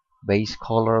base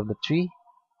color of the tree.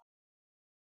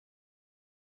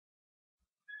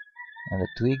 And the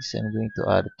twigs, I'm going to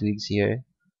add the twigs here.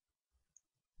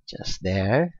 Just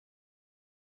there.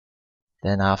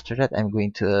 Then after that, I'm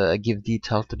going to give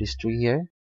detail to this tree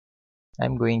here.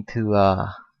 I'm going to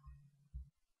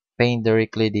paint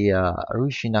directly the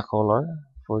Seinna color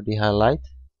for the highlight.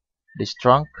 This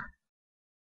trunk.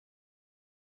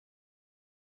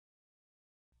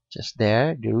 Just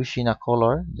there, the Seinna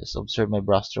color. Just observe my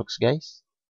brush strokes, guys.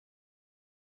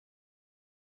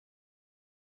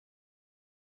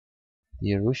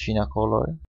 The Seinna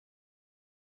color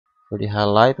for the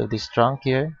highlight of this trunk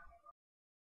here.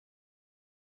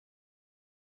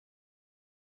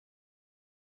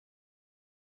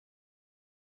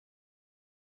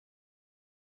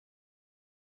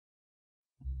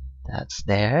 That's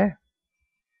there.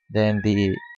 Then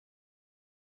the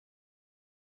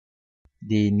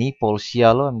Naples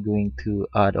Yellow. I'm going to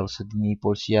add also the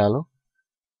Naples Yellow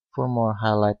for more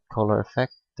highlight color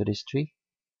effect to this tree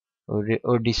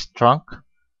or this trunk.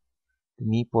 The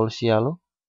Naples Yellow.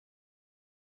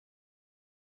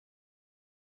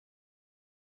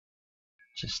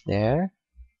 Just there.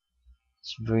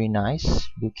 It's very nice.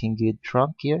 Looking good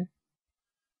trunk here.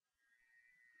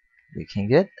 Looking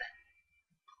good.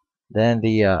 Then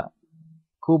the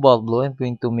Cobalt Blue. I'm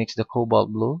going to mix the Cobalt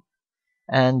Blue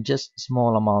and just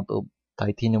small amount of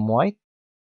Titanium White.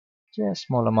 Just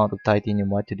small amount of Titanium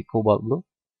White to the Cobalt Blue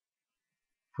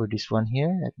for this one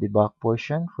here at the back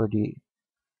portion for the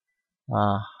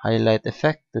highlight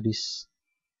effect to this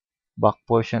back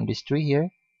portion of this tree here.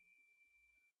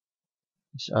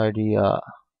 These are the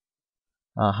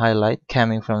highlight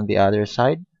coming from the other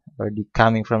side, or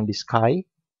coming from the sky.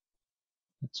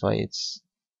 That's why it's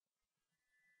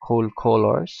cold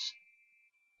colors,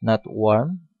 not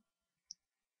warm.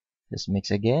 Just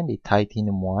mix again the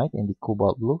titanium white and the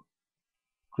cobalt blue.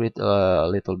 Create a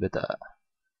little bit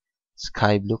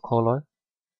sky blue color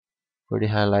for the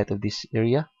highlight of this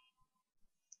area.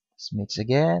 Just mix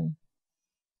again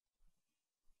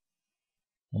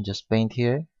and just paint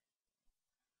here.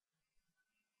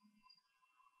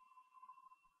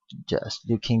 Just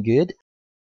looking good.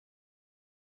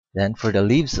 Then for the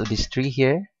leaves of this tree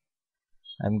here,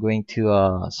 I'm going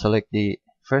to select the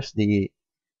first the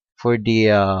for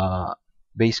the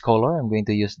base color. I'm going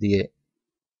to use the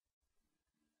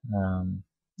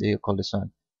do you call this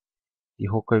one? The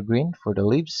hooker green for the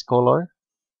leaves color.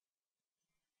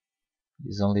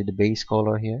 This is only the base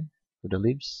color here for the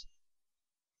leaves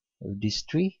of this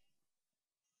tree.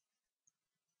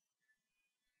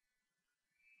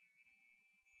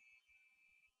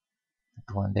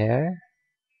 That one there.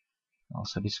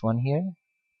 Also this one here.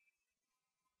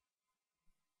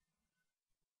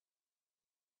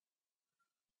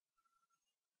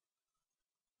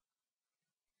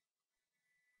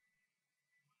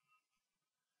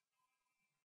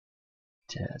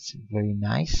 That's very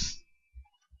nice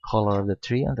color of the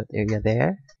tree on that area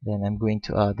there. Then I'm going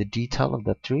to add the detail of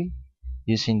the tree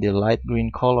using the light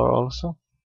green color also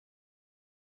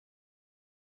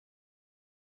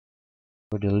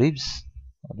for the leaves,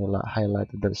 or the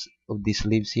highlight of these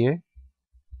leaves here.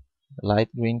 The light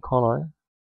green color,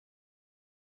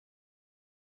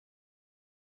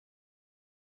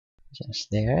 just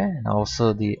there. And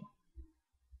also the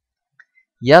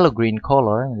yellow green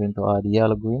color. I'm going to add the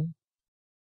yellow green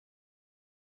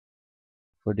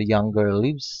for the younger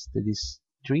leaves to this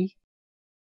tree.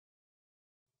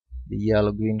 The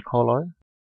yellow green color.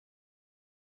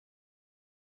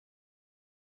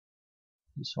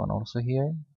 This one also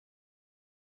here.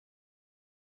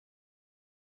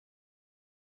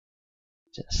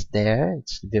 Just there.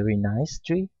 It's a very nice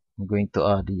tree. I'm going to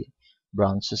add the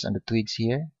branches and the twigs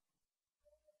here.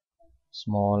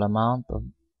 Small amount of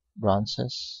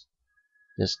branches,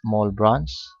 just small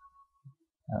branch,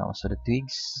 and also the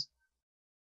twigs.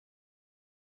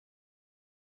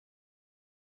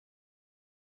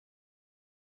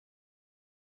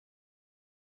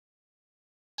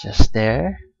 Just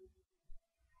there.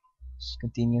 Let's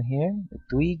continue here. The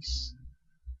twigs.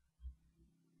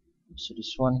 So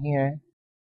this one here.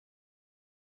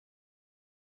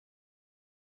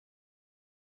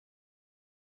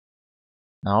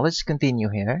 Now let's continue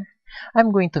here.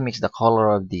 I'm going to mix the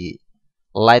color of the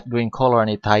light green color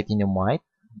and the titanium white.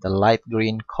 The light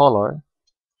green color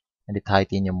and the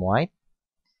titanium white.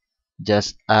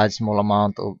 Just add small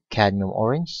amount of cadmium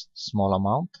orange. Small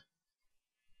amount.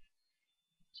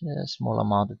 Just small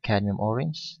amount of cadmium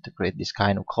orange to create this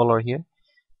kind of color here.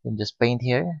 Then just paint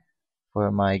here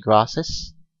for my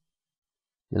grasses.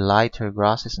 The lighter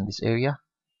grasses in this area.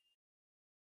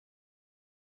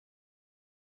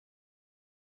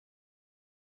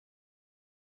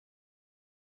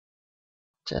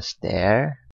 Just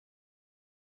there.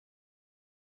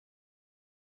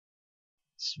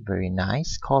 It's very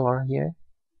nice color here.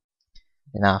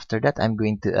 And after that, I'm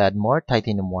going to add more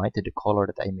titanium white to the color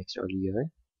that I mixed earlier.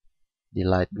 The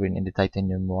light green and the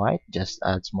titanium white. Just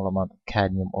add small amount of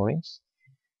cadmium orange.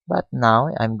 But now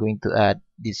I'm going to add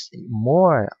this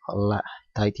more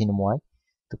titanium white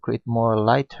to create more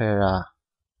lighter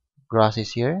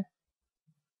grasses here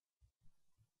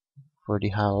for the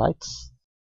highlights.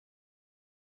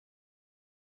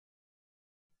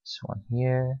 This one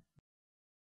here.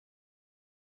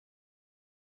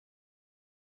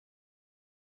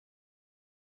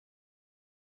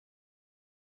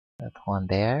 That one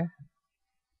there.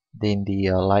 Then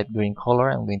the light green color,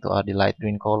 I'm going to add the light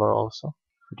green color also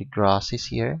for the grasses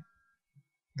here.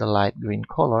 The light green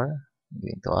color, I'm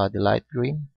going to add the light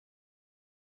green.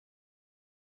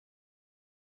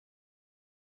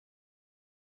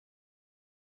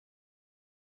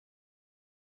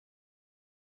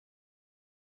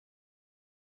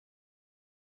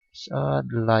 Just add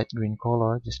the light green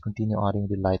color, just continue adding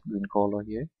the light green color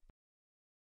here.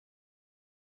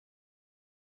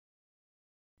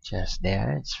 Just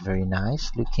there, it's very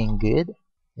nice, looking good.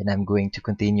 Then I'm going to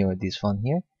continue with this one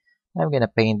here. I'm gonna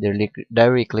paint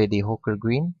directly the hooker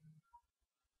green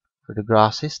for the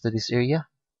grasses to this area.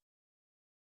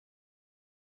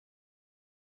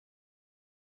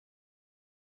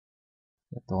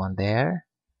 That one there.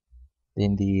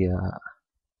 Then the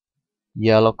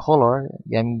yellow color,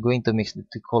 I'm going to mix the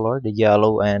two color, the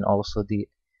yellow and also the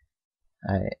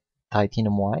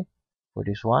titanium white for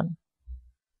this one.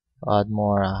 Add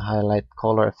more highlight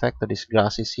color effect to these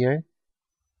grasses here.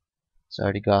 So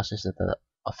are the grasses that are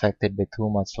affected by too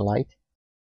much light.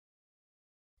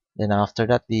 Then after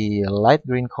that, the light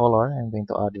green color, I'm going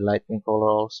to add the light green color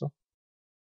also.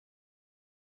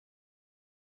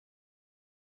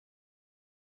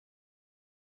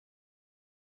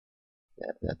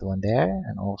 That one there,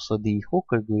 and also the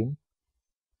hooker green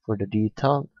for the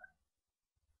detail,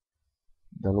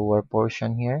 the lower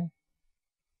portion here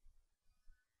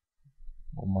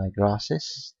of my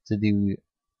grasses to the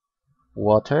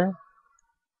water.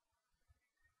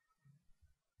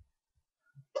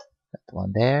 That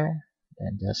one there,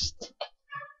 and just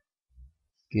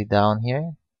go down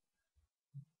here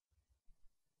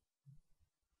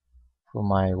for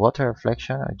my water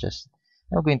reflection.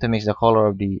 I'm going to mix the color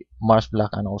of the Mars black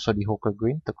and also the hooker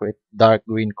green to create dark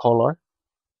green color.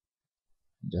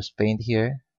 Just paint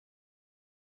here.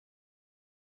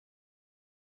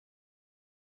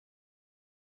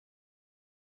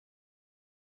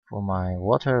 For my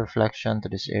water reflection to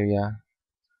this area,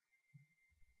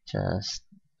 just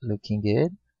looking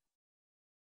good.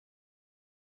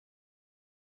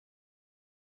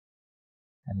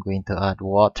 I'm going to add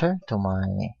water to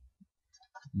my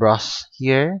brush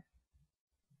here.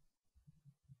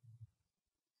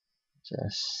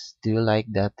 Just do like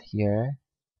that here.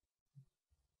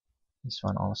 This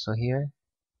one also here.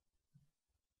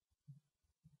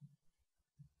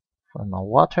 For my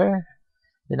water,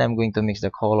 then I'm going to mix the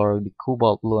color of the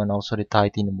cobalt blue and also the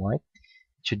titanium white.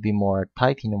 It should be more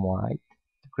titanium white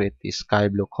to create the sky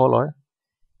blue color.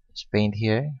 Just paint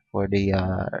here for the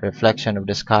reflection of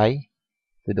the sky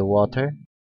to the water.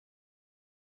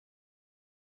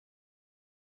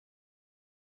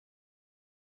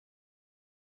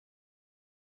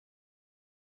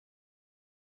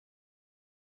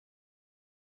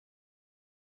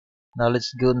 Now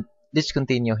let's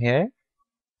continue here.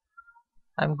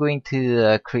 I'm going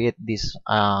to create this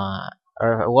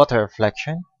water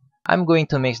reflection. I'm going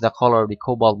to mix the color of the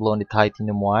cobalt blue and the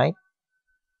titanium white.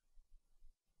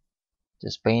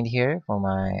 Just paint here for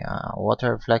my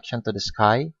water reflection to the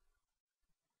sky,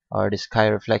 or the sky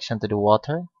reflection to the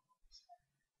water.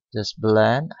 Just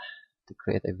blend to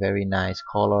create a very nice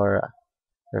color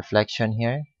reflection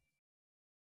here.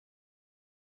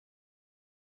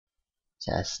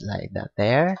 Just like that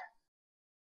there.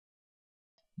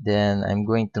 Then I'm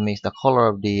going to mix the color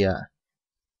of the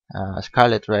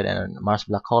Scarlet Red and Mars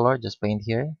black color. Just paint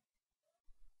here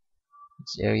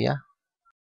this area.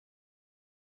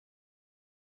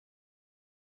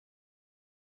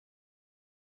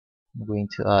 I'm going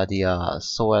to add the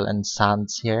soil and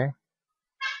sands here,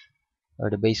 or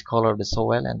the base color of the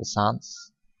soil and the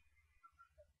sands,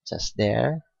 just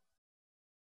there.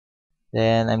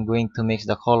 Then I'm going to mix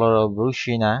the color of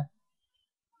Rushina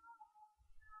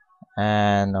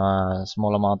and a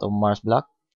small amount of Mars black.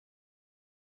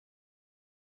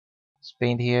 Just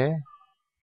paint here.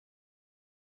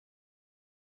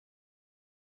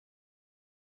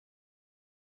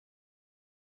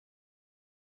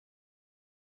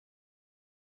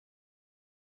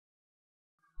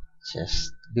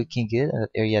 Just looking good in that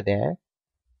area there.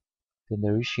 Then the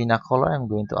Rushina color, I'm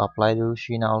going to apply the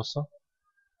Rushina also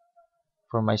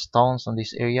for my stones on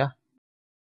this area.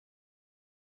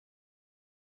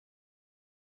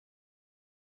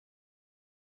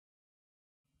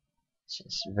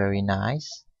 Just very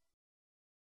nice.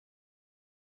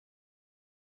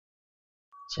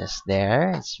 Just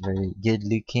there, it's very good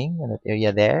looking in that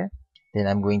area there. Then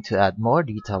I'm going to add more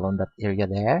detail on that area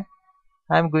there.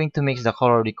 I'm going to mix the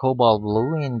color of the cobalt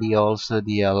blue and also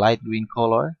the light green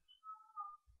color.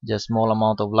 Just small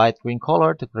amount of light green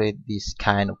color to create this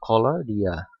kind of color.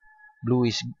 The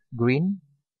bluish green.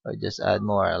 Or just add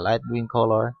more light green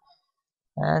color,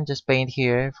 and just paint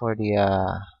here for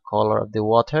the color of the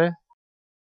water.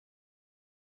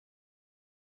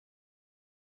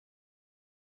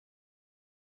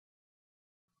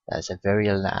 That's a very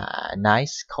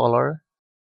nice color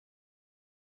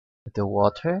of the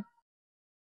water.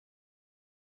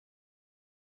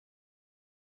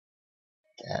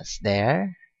 That's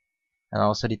there. And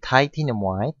also the titanium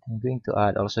white. I'm going to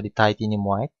add also the titanium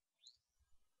white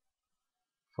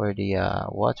for the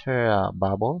water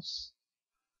bubbles.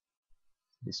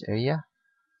 This area.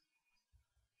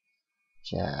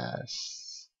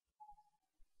 Just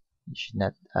you should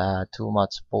not too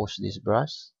much push this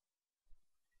brush.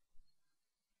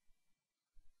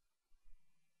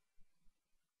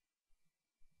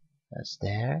 That's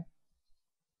there.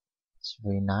 It's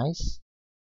very nice.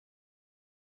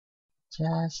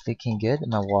 Just looking good in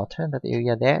my water in that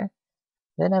area there.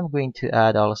 Then I'm going to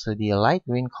add also the light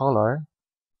green color,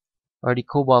 or the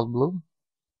cobalt blue.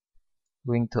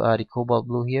 Going to add the cobalt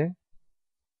blue here.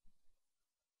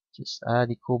 Just add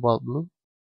the cobalt blue.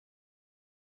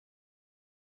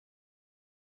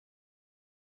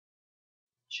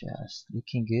 Just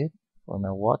looking good for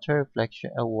my water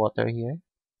reflection of water here.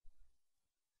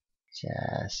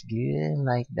 Just good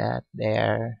like that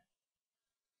there.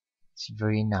 It's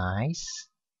very nice.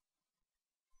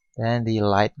 Then the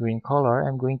light green color,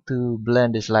 I'm going to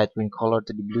blend this light green color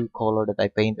to the blue color that I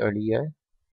painted earlier.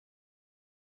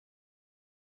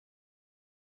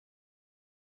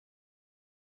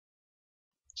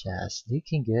 Just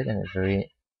looking good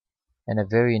and a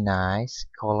very nice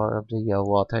color of the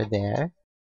water there.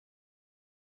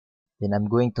 Then I'm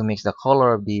going to mix the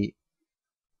color of the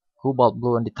cobalt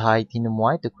blue and the titanium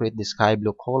white to create the sky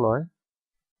blue color.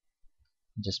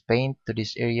 Just paint to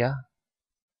this area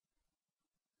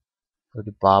for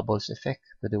the bubbles effect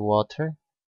to the water.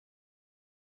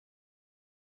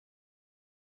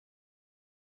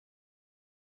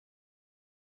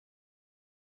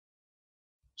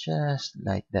 Just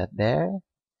like that there.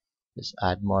 Just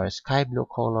add more sky blue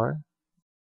color.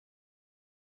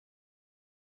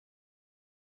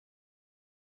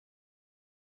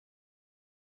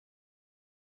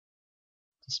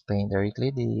 Just paint directly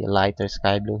the lighter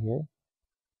sky blue here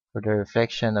for the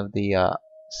reflection of the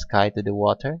sky to the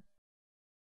water.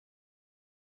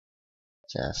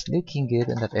 Just looking good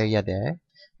in that area there.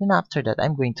 Then after that,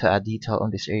 I'm going to add detail on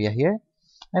this area here.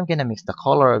 I'm gonna mix the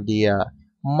color of the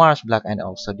Mars black and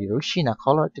also the Rushina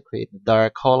color to create the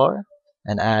dark color,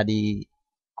 and add the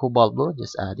cobalt blue.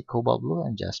 Just add the cobalt blue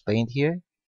and just paint here.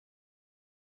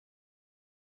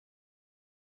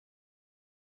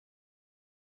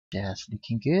 Just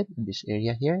looking good in this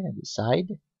area here and this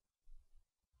side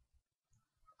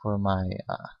for my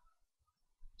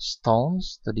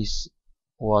stones to this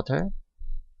water,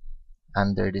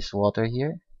 under this water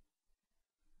here.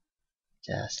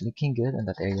 Just looking good in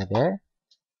that area there.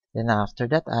 Then after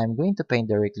that, I'm going to paint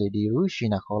directly the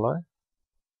Rushina color.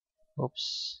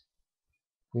 Oops.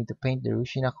 Going to paint the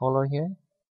Rushina color here.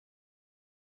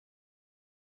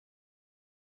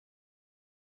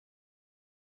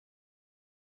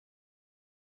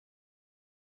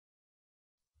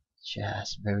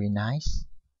 Just very nice.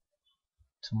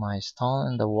 To my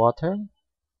stone in the water.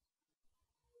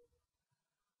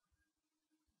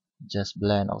 Just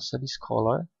blend also this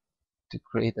color to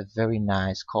create a very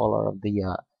nice color of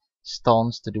the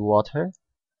stones to the water.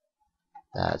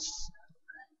 That's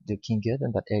looking good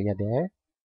in that area there.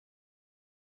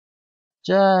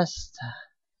 Just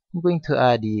I'm going to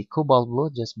add the cobalt blue.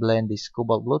 Just blend this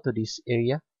cobalt blue to this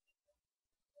area.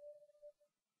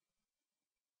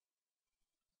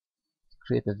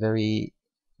 Create a very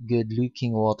good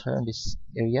looking water in this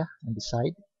area on the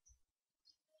side.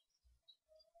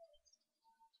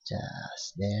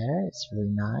 Just there, it's very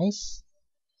nice.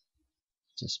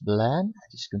 Just blend,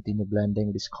 just continue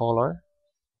blending this color.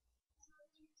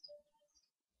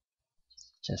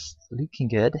 Just looking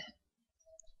good.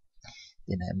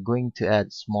 Then I'm going to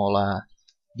add smaller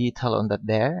detail on that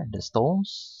there, the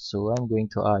stones. So I'm going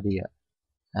to add the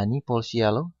Naples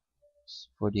Yellow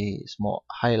for the small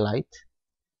highlight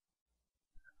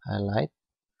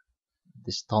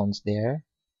the stones there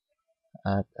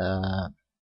at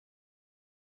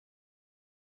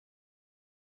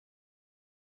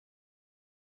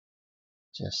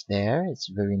just there. It's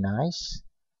very nice.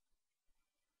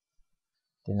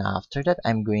 Then after that,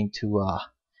 I'm going to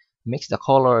mix the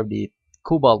color of the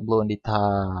cobalt blue and the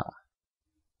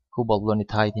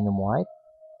titanium white.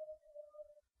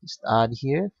 Just add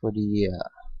here for the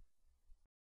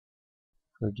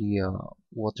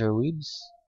water waves.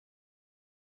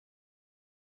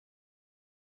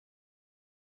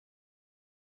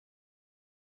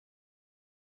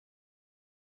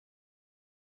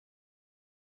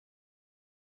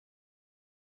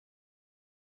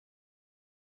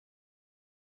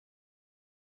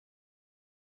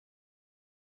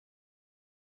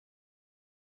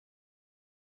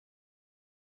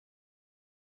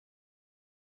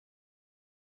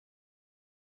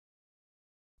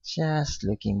 Just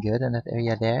looking good in that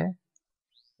area there.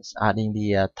 Just adding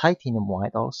the titanium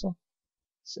white also.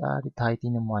 Just add the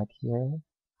titanium white here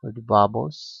for the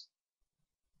bubbles.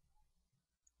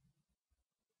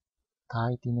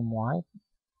 Titanium white.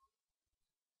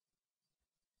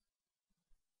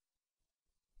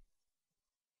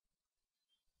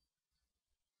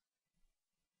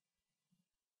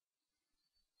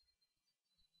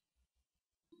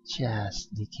 Just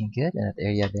looking good in that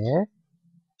area there.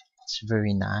 It's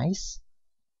very nice.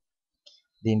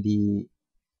 Then the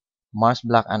Mars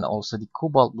black and also the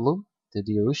cobalt blue to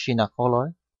the Rushina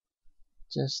color.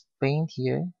 Just paint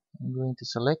here. I'm going to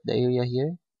select the area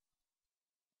here.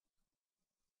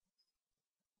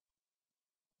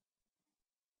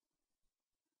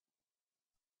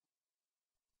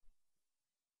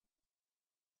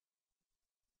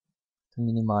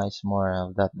 minimize more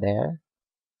of that there.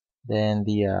 Then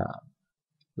the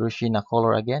Rushina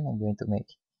color again. I'm going to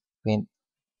paint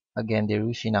again the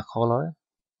Rushina color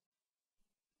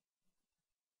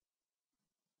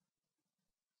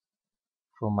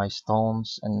for my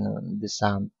stones and the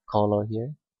sand color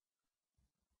here.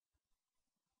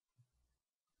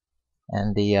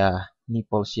 And the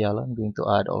Naples Yellow. I'm going to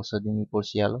add also the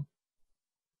Naples Yellow.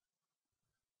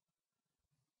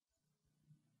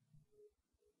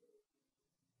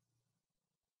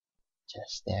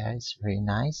 Just there. It's very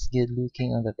nice, good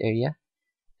looking on that area.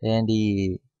 Then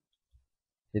the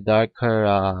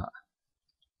darker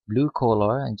blue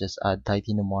color, and just add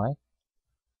titanium white.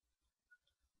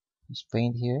 Just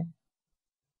paint here.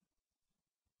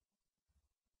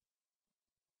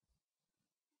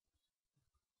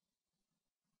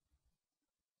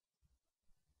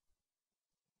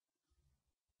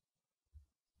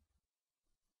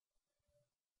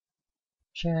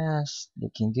 Just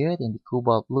looking good. In the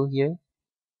cobalt blue here,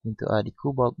 I'm going to add the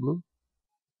cobalt blue.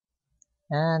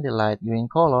 And the light green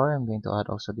color, I'm going to add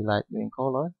also the light green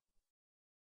color.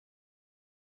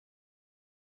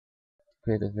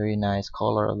 Create a very nice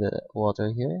color of the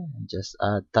water here. And just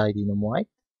add titanium white.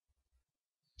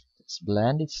 Let's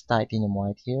blend its titanium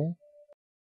white here.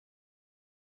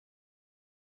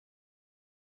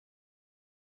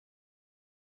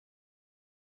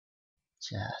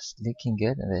 Just looking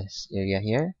good in this area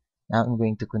here. Now I'm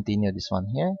going to continue this one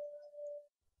here.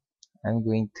 I'm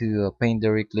going to paint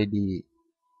directly the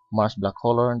Mars black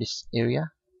color in this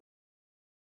area.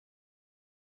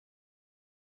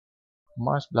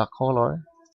 Mars black color.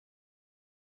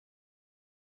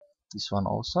 This one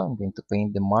also, I'm going to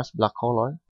paint the Mars black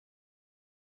color.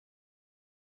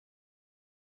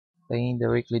 Paint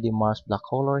directly the Mars black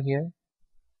color here.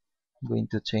 I'm going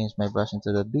to change my brush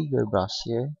into the bigger brush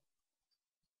here.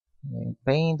 And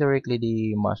paint directly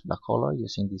the Mars black color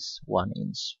using this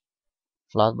 1-inch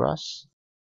flat brush.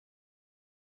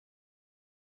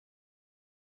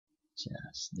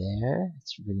 Just there,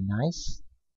 it's really nice.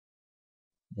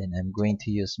 Then I'm going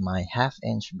to use my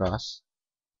 1/2-inch brush.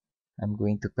 I'm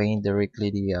going to paint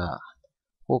directly the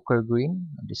ochre green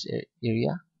on this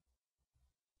area.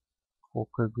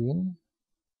 Ochre green.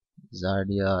 These are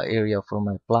the area for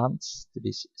my plants to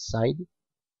this side.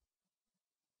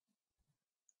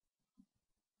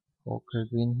 Ochre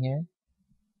green here.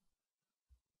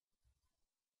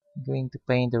 I'm going to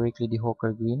paint directly the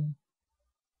ochre green.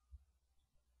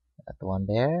 That one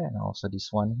there, and also this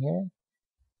one here.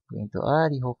 I'm going to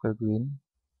add the ochre green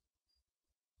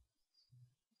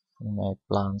for my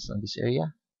plants on this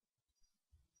area.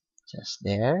 Just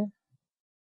there.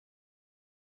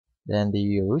 Then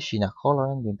the Rushina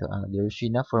color, I'm going to add the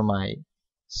Rushina for my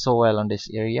soil on this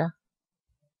area.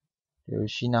 The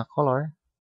Rushina color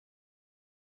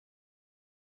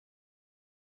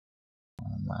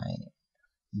on my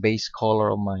base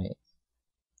color of my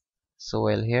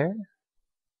soil here.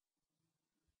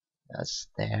 That's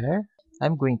there.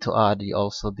 I'm going to add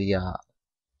also the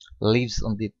leaves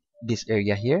on this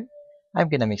area here. I'm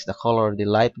gonna mix the color of the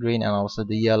light green and also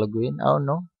the yellow green. Oh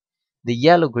no, the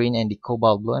yellow green and the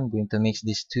cobalt blue. I'm going to mix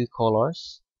these two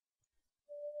colors.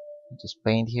 Just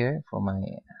paint here for my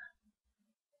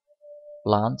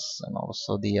plants and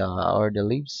also the or the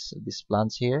leaves of these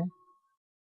plants here.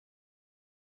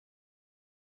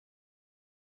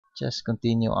 Just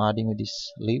continue adding with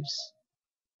these leaves.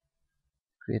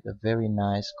 Create a very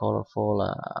nice, colorful,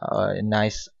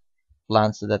 nice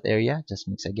plants to that area. Just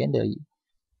mix again the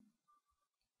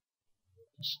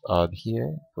add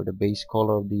here for the base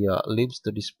color of the leaves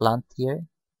to this plant here,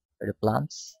 or the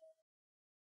plants.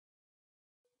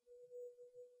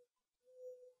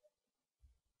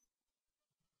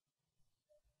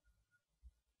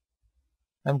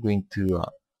 I'm going to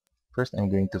first I'm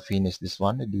going to finish this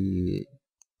one, the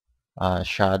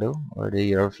shadow or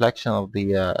the reflection of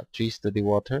the trees to the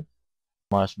water.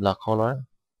 Mars black color.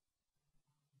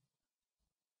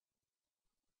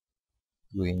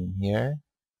 Going here.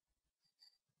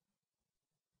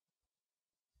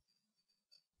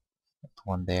 That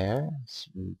one there. It's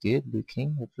really good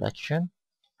looking reflection.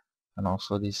 And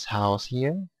also this house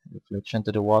here, reflection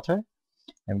to the water.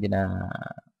 I'm gonna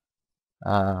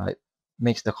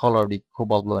mix the color of the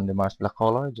cobalt blue and the Mars black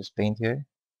color. Just paint here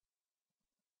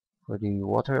for the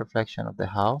water reflection of the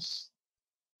house.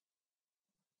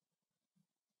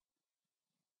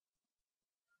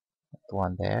 That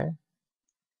one there.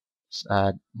 Just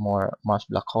add more Mars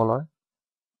black color.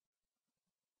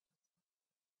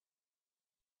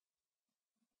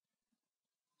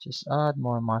 Just add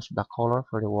more Mars black color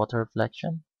for the water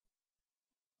reflection.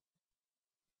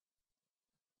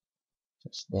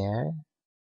 Just there.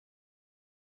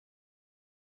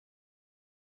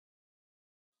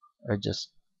 or just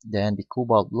then the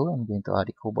cobalt blue. I'm going to add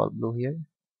the cobalt blue here.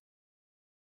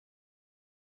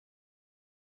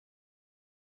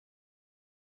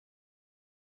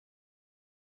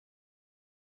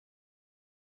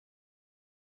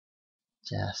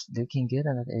 Just looking good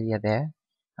in that area there.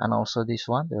 And also this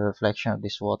one, the reflection of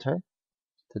this water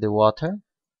to the water.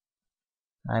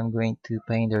 I'm going to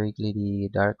paint directly the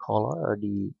dark color or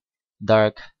the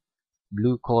dark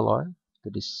blue color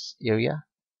to this area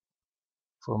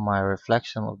for my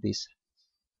reflection of this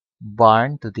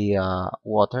barn to the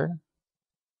water.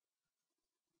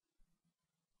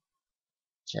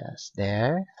 Just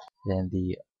there. Then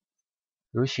the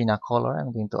Rushina color,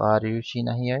 I'm going to add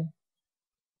Rushina here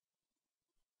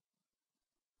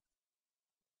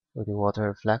for the water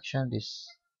reflection. This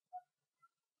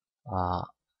uh,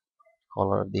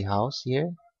 color of the house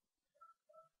here,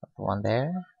 that one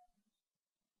there,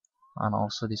 and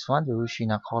also this one, the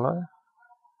Rushina color,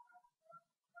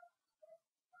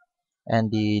 and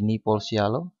the Naples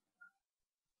Yellow.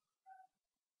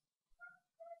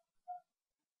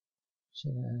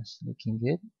 Just looking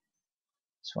good.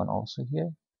 This one also here,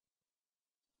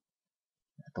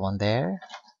 that one there.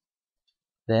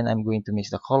 Then I'm going to mix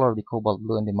the color of the Cobalt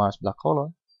Blue and the Mars Black color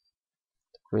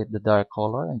to create the dark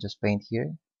color and just paint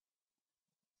here.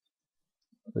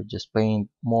 Or just paint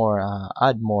more,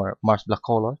 add more Mars Black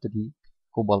color to the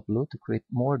Cobalt Blue to create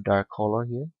more dark color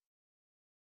here.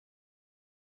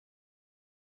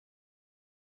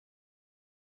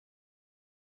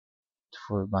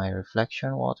 For my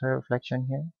reflection, water reflection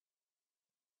here.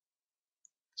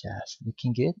 Just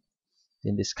looking good.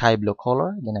 Then the sky blue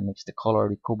color, then I mix the color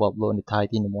with cobalt blue and the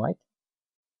titanium white.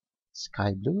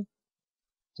 Sky blue.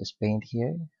 Just paint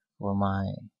here for my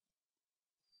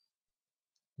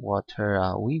water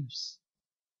weaves.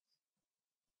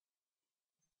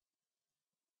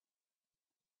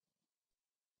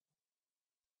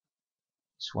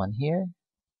 This one here.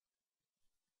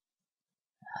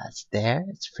 That's there.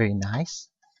 It's very nice.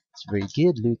 It's very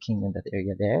good looking in that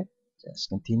area there. Just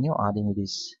continue adding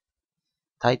this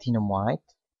titanium white.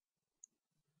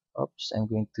 Oops, I'm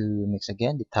going to mix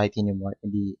again the titanium white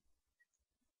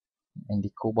and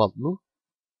the cobalt blue.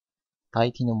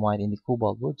 Titanium white and the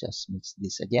cobalt blue. Just mix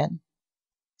this again.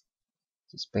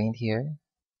 Just paint here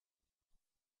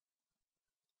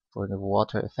for the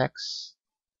water effects,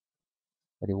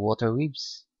 for the water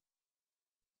weaves.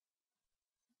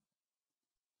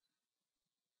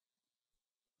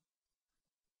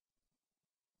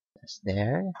 That's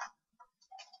there.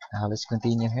 Now let's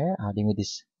continue here, adding with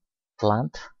this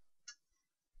plant,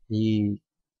 the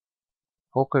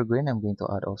ochre green. I'm going to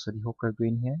add also the ochre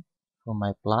green here for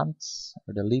my plants,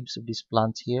 or the leaves of these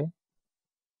plants here,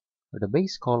 or the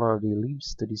base color of the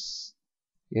leaves to this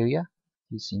area,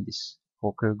 using this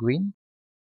ochre green.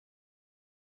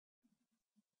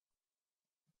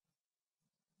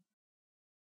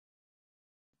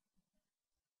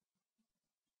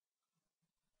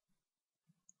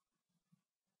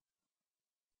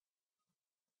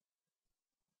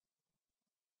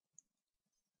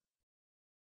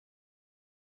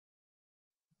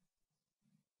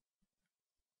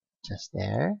 Just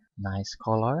there, nice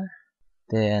color.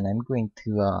 Then I'm going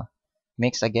to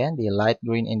mix again the light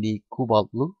green and the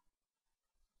cobalt blue.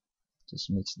 Just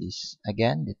mix this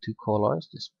again, the two colors.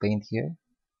 Just paint here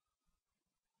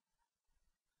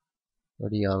for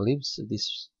the leaves of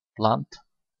this plant,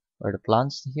 or the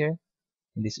plants here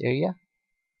in this area.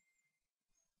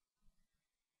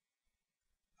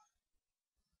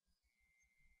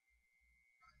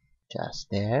 Just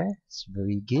there. It's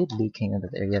very good looking in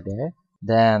that area there.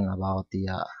 Then about the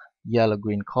yellow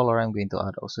green color, I'm going to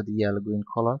add also the yellow green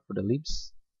color for the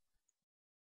leaves.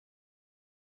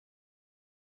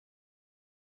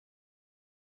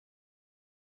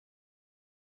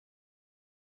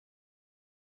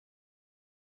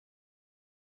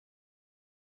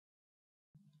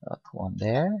 That one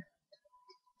there.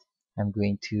 I'm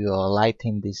going to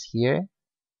lighten this here.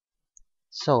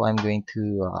 So I'm going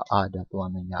to add that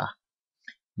one, and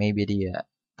maybe the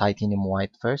titanium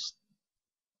white first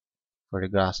for the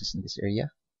grasses in this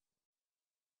area.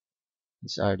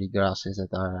 These are the grasses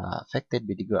that are affected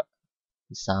with the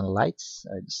sunlight,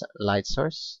 or the light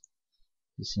source,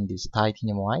 using this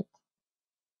titanium white.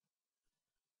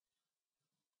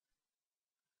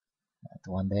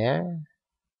 That one there.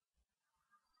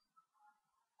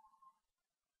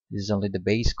 This is only the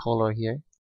base color here.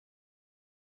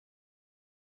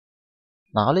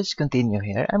 Now let's continue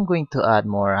here. I'm going to add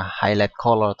more highlight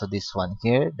color to this one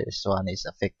here. This one is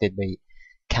affected by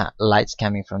lights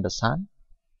coming from the sun.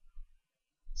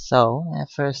 So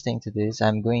first thing to do is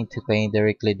I'm going to paint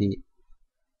directly the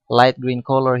light green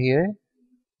color here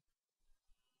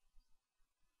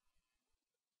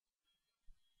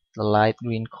the light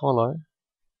green color,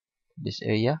 this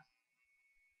area,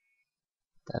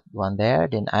 that one there.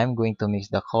 Then I'm going to mix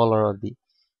the color of the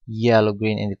yellow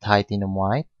green and the titanium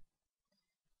white.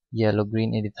 Yellow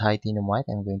green and the titanium white.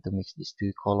 I'm going to mix these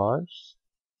two colors.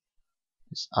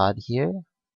 Just add here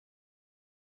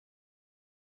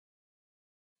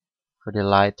for the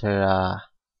lighter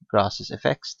grasses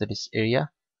effects to this area.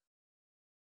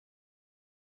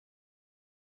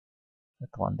 That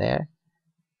one there,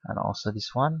 and also this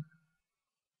one.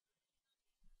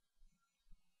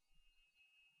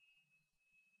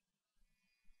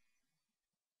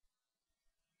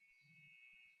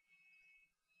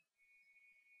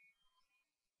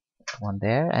 That one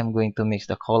there. I'm going to mix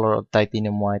the color of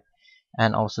titanium white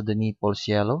and also the Naples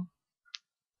yellow.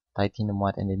 Titanium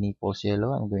white and the Naples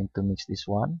yellow. I'm going to mix this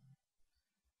one.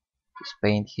 Just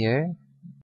paint here.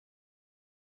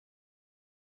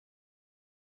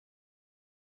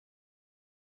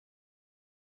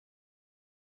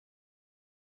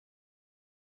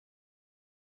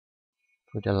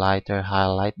 Put a lighter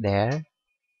highlight there.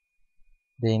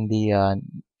 Then the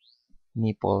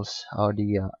Naples or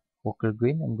the ochre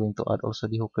green. I'm going to add also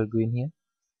the ochre green here.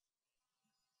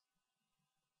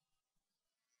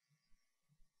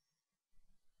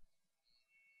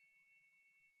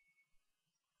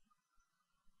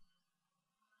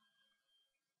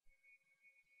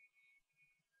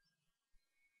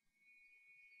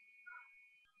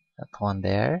 That one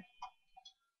there.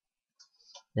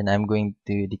 Then I'm going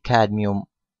to the cadmium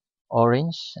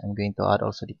orange. I'm going to add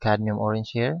also the cadmium orange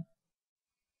here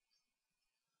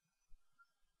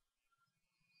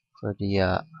for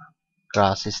the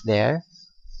grasses there.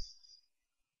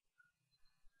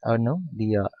 Oh no,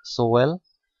 the soil.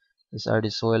 These are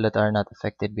the soil that are not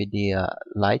affected by the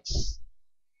lights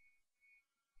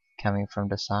coming from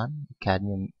the sun.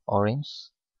 Cadmium orange.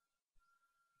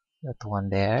 That one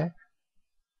there.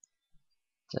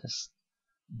 Just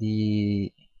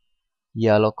the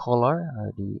yellow color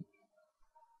or the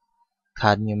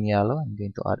cadmium yellow. I'm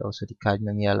going to add also the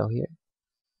cadmium yellow here.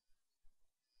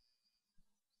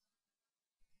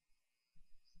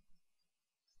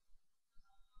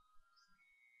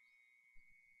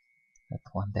 That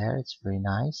one there, it's very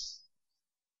nice.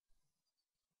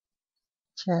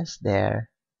 Just there.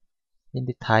 In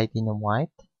the titanium white.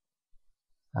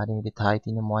 Adding the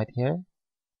titanium white here.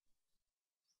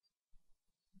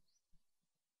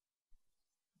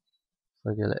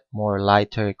 For the more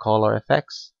lighter color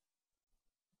effects.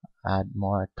 Add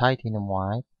more titanium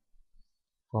white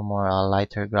for more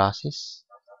lighter grasses.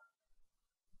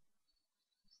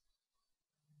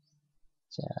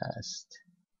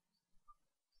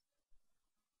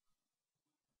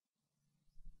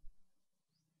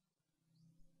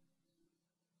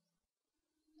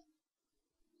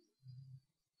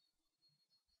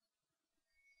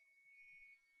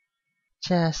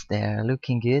 Just there,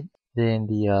 looking good. Then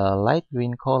the light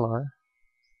green color.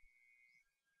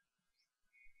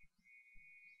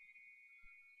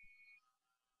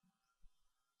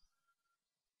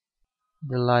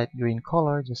 The light green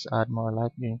color, just add more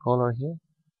light green color here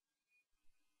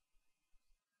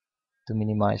to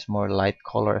minimize more light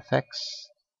color effects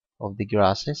of the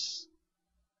grasses.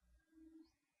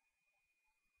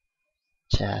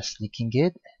 Just looking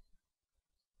good.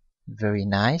 Very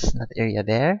nice, that area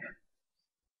there.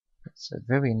 It's a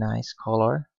very nice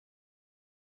color.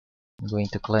 I'm going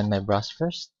to clean my brush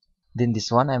first. Then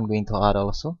this one I'm going to add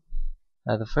also.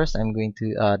 The first I'm going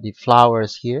to add the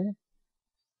flowers here.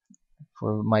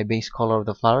 For my base color of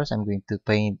the flowers, I'm going to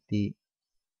paint the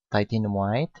titanium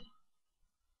white.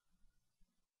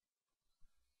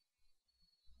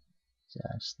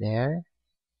 Just there.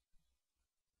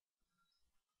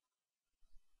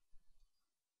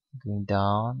 Going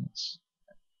down, it's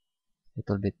a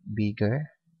little bit bigger.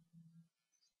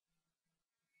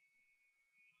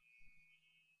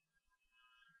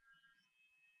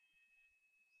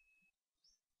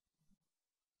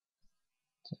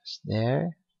 Just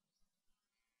there.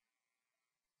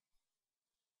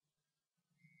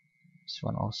 This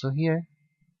one also here.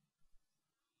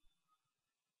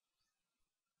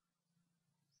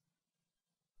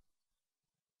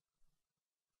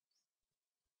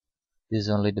 This is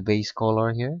only the base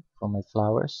color here for my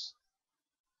flowers.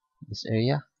 This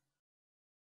area.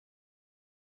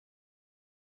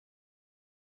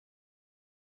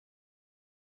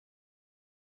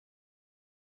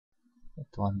 That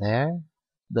one there.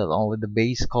 That only the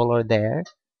base color there.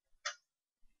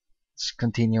 Let's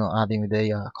continue adding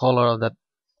the color of the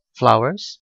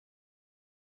flowers.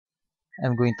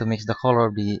 I'm going to mix the color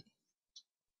of the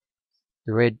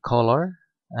red color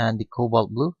and the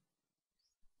cobalt blue.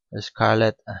 The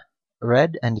Scarlet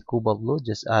Red and the Cobalt Blue.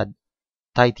 Just add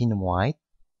titanium white.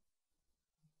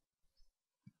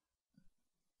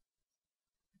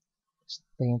 Just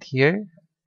paint here.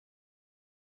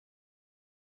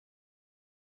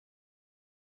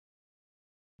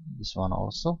 This one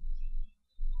also.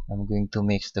 I'm going to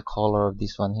mix the color of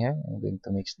this one here. I'm going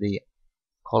to mix the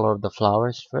color of the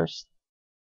flowers first.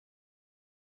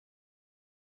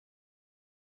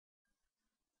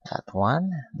 That one.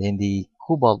 Then the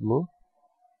cobalt blue.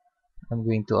 I'm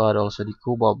going to add also the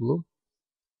cobalt blue.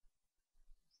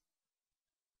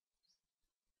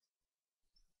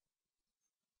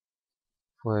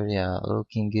 For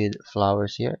looking good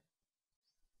flowers here.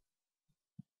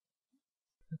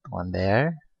 That one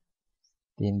there.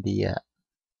 Then the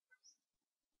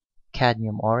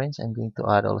cadmium orange. I'm going to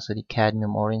add also the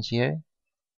cadmium orange here.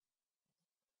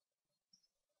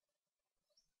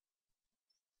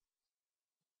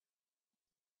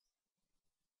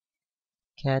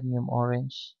 Cadmium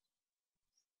orange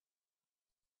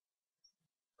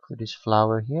for this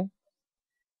flower here.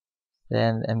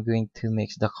 Then I'm going to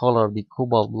mix the color of the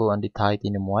cobalt blue and the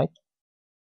titanium white.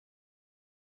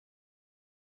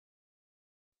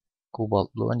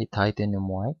 Cobalt blue and the titanium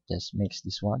white. Just mix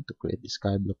this one to create the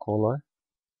sky blue color.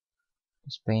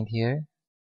 Just paint here.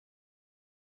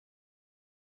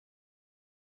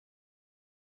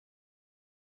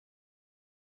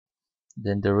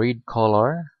 Then the red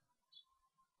color,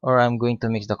 or I'm going to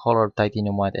mix the color of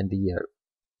titanium white and the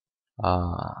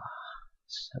uh,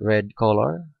 red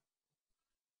color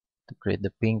to create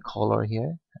the pink color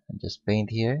here. And just paint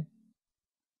here.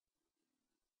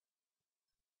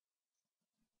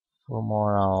 For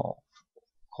more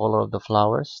color of the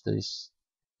flowers, this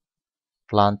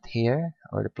plant here,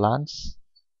 or the plants.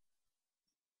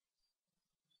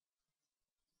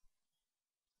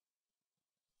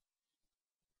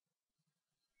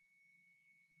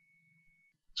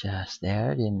 Just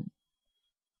there. Then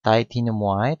titanium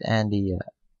white and the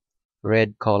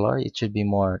red color. It should be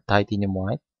more titanium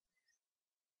white.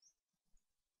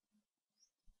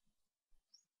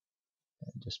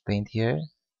 Just paint here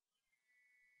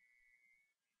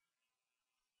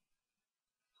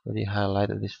for the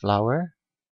highlight of this flower.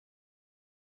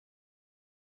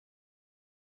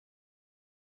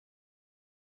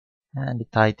 And the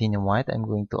titanium white, I'm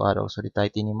going to add also the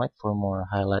titanium white for more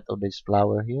highlight of this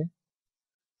flower here.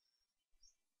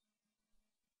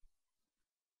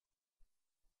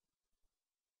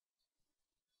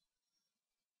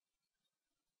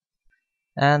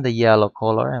 And the yellow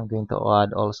color, I'm going to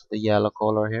add also the yellow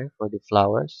color here for the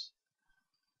flowers.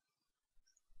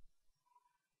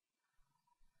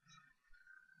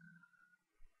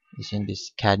 Using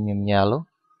this cadmium yellow.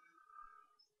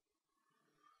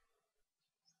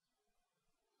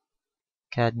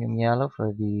 Cadmium yellow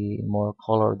for the more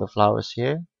color of the flowers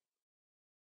here.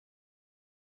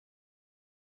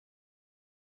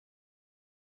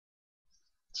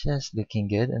 Just looking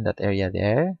good in that area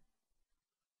there.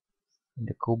 In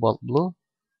the cobalt blue,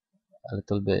 a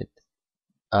little bit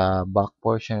back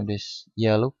portion of this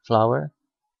yellow flower.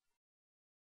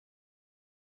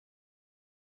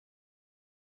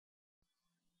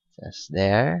 Just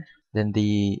there. Then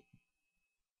the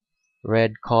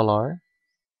red color,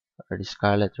 or the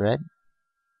scarlet red.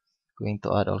 Going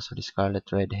to add also the scarlet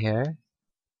red here.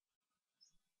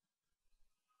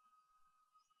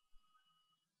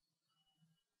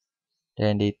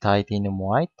 Then the titanium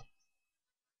white.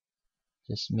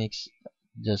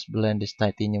 Just blend this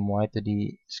titanium white to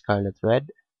the scarlet red.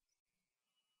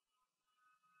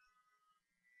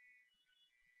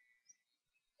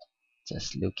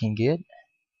 Just looking good.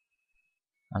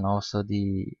 And also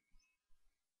this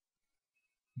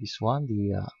one,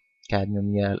 the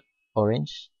cadmium yellow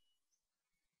orange.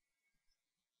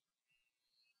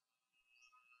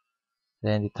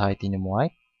 Then the titanium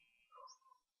white.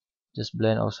 Just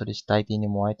blend also this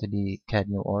titanium white to the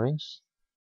cadmium orange.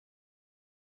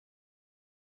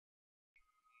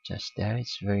 Just there,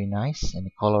 it's very nice and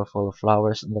colorful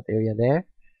flowers in that area there.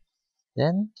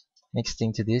 Then next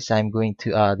thing to this, I'm going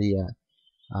to add the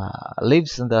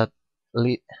leaves on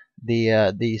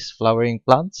these flowering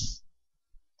plants.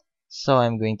 So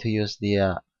I'm going to use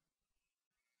the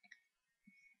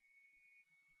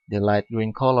light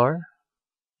green color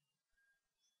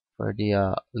for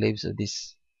the leaves of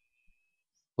this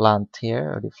plant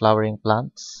here, or the flowering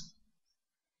plants.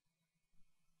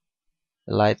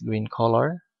 The light green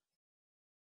color.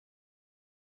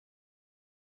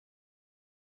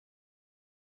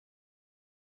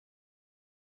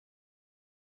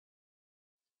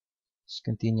 Just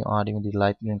continue adding the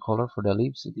light green color for the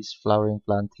leaves of this flowering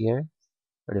plant here,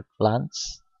 or the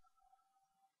plants.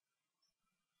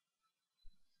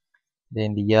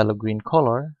 Then the yellow green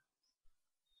color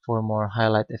for more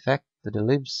highlight effect to the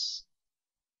leaves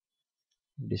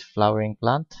of this flowering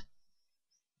plant.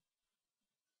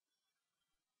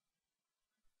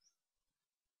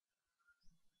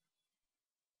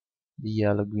 The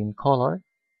yellow green color,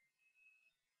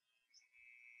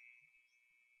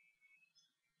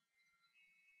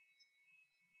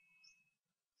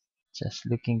 just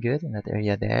looking good in that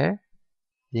area there.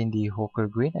 Then the hooker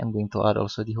green, I'm going to add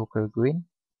also the hooker green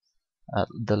at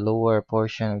the lower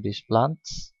portion of these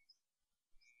plants.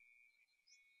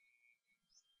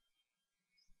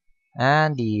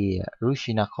 And the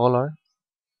Rushina color,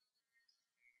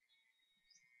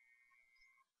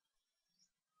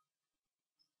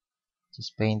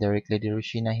 just paint directly the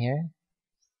Rushina here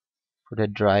for the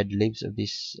dried leaves of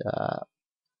this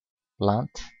plant.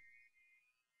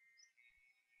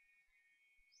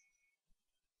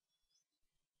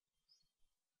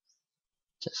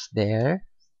 Just there.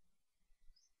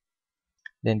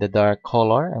 Then the dark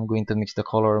color, I'm going to mix the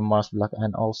color of Mars black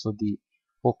and also the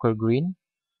hooker green.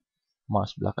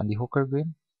 Mars black and the hooker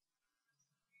green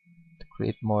to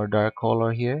create more dark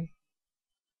color here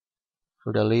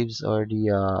for the leaves or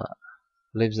the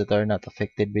leaves that are not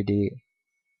affected by the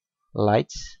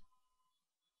lights.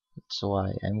 That's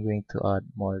why I'm going to add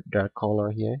more dark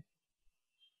color here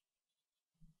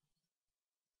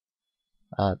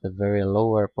at the very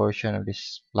lower portion of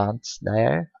these plants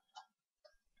there.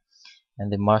 And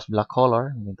the Mars black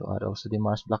color, I'm going to add also the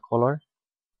Mars black color.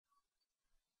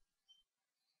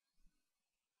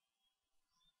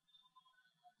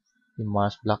 The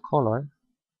Mars black color.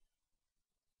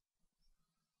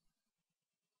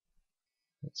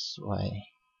 That's why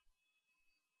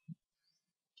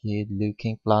good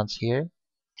looking plants here.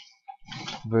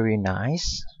 Very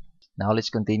nice. Now let's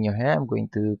continue here. I'm going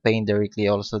to paint directly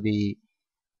also the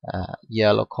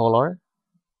yellow color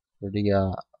for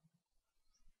the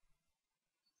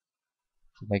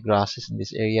for my grasses in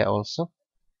this area also.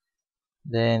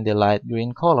 Then the light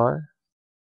green color.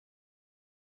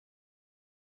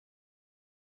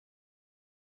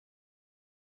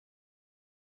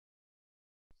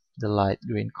 The light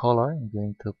green color. I'm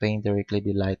going to paint directly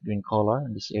the light green color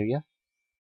in this area.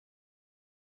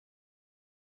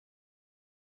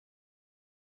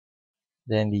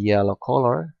 Then the yellow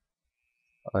color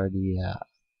or the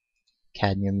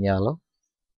cadmium yellow.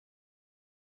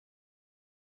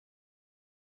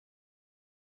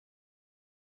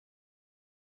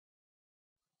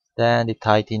 Then the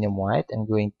titanium white. I'm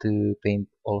going to paint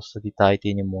also the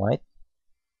titanium white.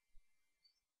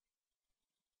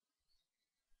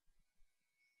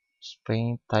 Just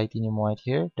paint titanium white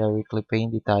here. Directly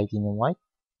paint the titanium white.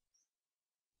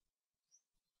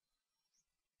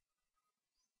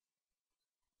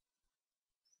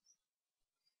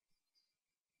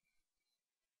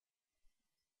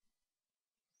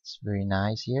 It's very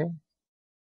nice here.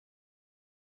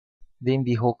 Then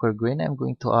the hooker green. I'm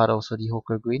going to add also the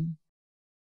hooker green.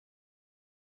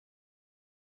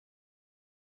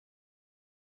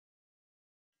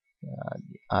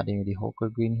 Adding the hooker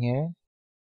green here.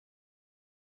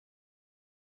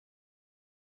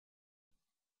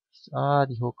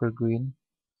 The hooker green.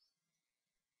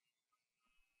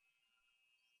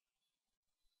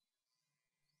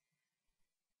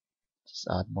 Just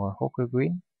add more hooker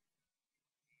green.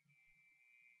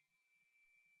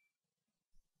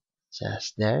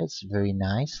 Just there. It's very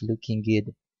nice. Looking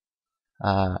good.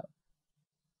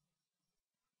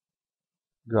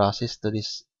 Grasses to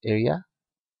this area.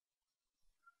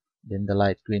 Then the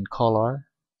light green color.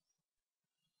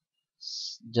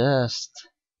 Just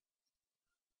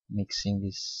mixing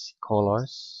these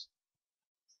colors.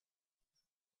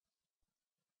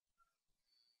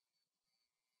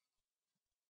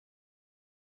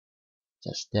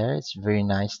 Just there. It's very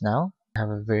nice now. Have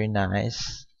a very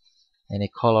nice and a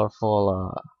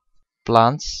colorful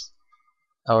plants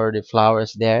or the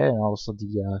flowers there, and also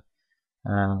the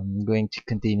I'm going to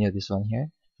continue this one here.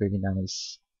 Very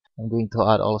nice. I'm going to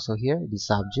add also here the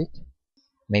subject.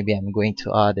 Maybe I'm going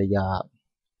to add a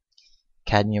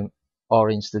cadmium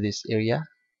orange to this area.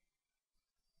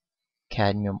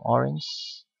 Cadmium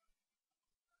orange.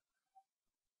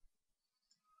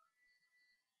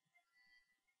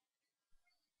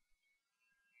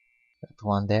 That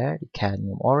one there, the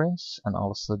cadmium orange, and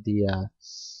also the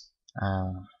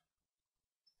I'm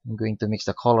going to mix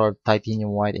the color of titanium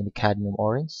white and the cadmium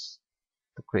orange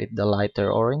to create the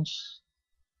lighter orange.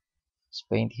 Let's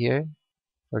paint here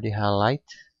for the highlight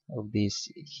of this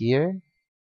here.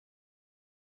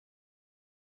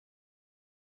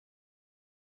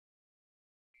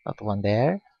 That one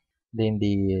there. Then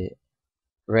the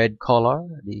red color,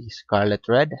 the Scarlet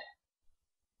Red.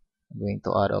 I'm going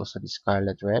to add also the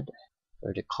Scarlet Red.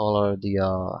 or the color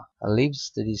the leaves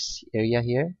to this area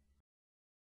here.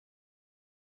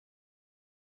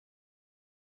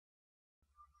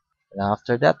 And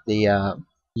after that, the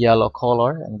yellow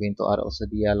color, I'm going to add also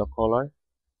the yellow color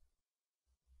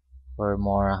for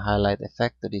more highlight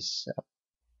effect to these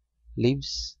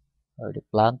leaves or the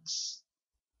plants,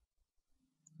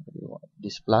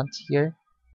 these plants here.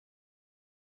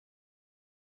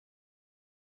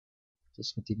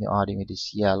 Just continue adding with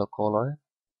this yellow color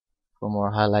for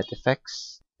more highlight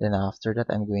effects. Then after that,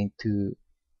 I'm going to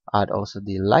add also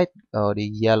the light or the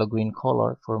yellow green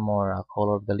color for more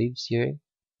color of the leaves here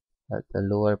at the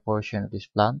lower portion of this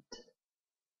plant.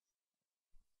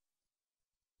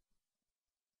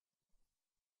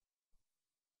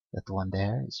 That one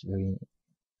there is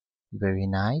very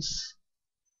nice.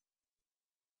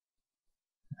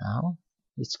 Now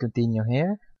let's continue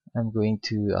here. I'm going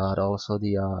to add also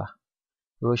the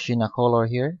Rushina color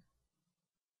here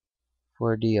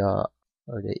for the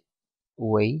or the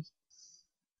way.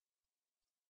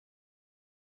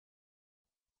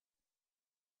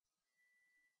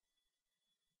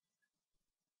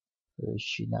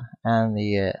 Rushina and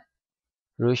the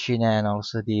Rushina and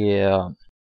also the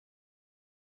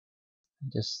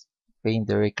just paint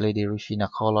directly the Rushina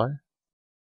color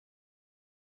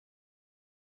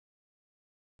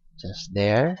just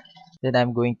there. Then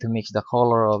I'm going to mix the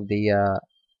color of the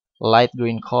light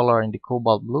green color and the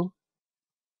cobalt blue.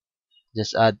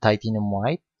 Just add titanium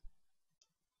white.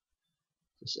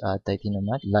 Just add titanium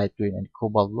white, light green and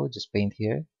cobalt blue. Just paint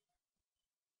here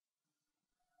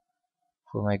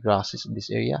for my grasses in this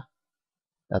area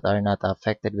that are not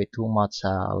affected with too much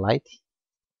light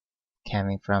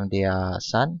coming from the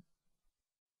sun.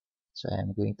 So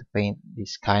I'm going to paint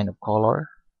this kind of color.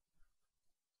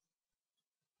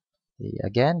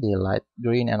 Again, the light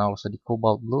green and also the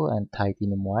cobalt blue and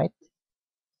titanium white.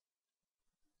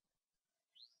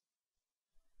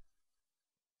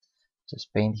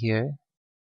 Just paint here.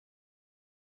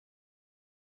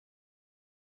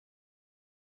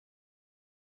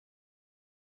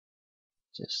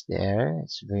 Just there.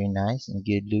 It's very nice and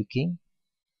good looking.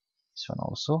 This one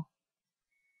also.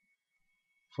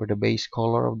 For the base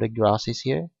color of the grasses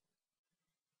here.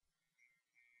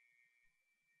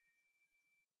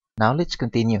 Now let's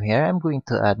continue here. I'm going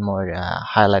to add more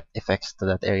highlight effects to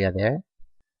that area there.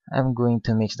 I'm going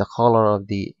to mix the color of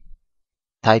the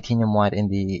titanium white in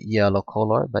the yellow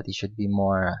color, but it should be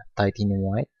more titanium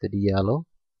white to the yellow.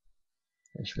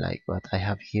 Just like what I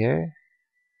have here.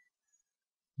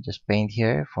 Just paint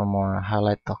here for more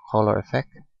highlight the color effect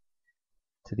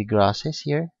to the grasses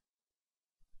here.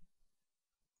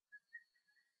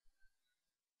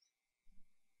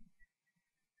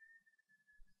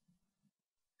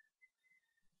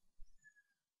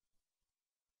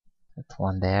 That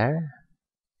one there.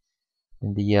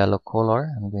 In the yellow color,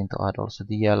 I'm going to add also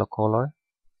the yellow color.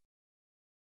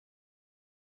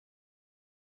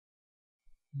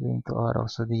 I'm going to add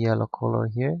also the yellow color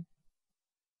here,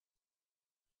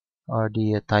 or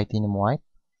the titanium white.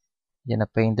 Gonna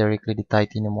paint directly the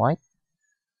titanium white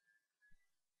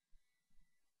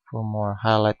for more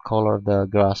highlight color of the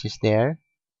grasses there.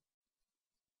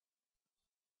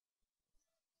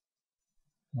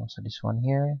 Also this one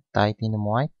here, titanium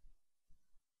white.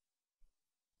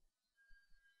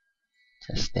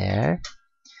 Just there.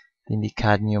 Then the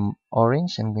cadmium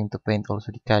orange, I'm going to paint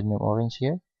also the cadmium orange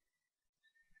here.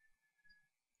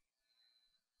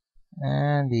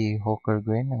 And the ochre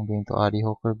green, I'm going to add the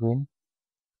ochre green.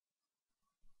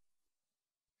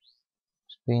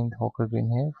 Just paint ochre green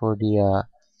here for the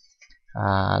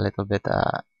little bit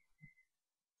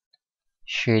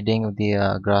shading of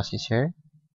the grasses here.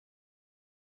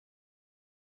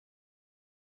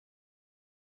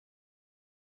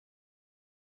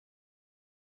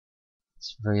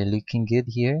 It's very looking good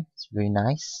here. It's very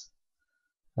nice.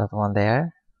 That one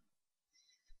there.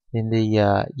 In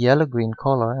the yellow green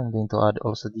color, I'm going to add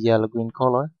also the yellow green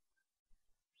color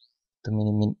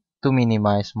to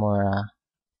minimize more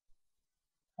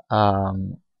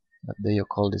what do you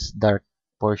call this dark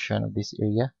portion of this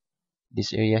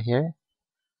area here.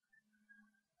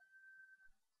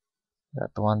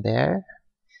 That one there.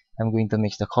 I'm going to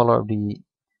mix the color of the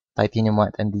titanium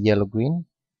white and the yellow green.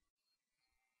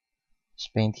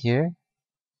 Just paint here.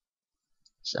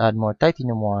 Just add more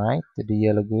titanium white to the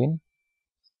yellow green.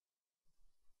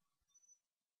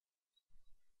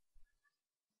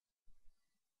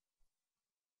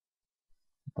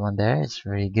 That one there is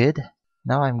very good.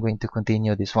 Now I'm going to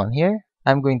continue this one here.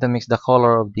 I'm going to mix the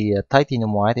color of the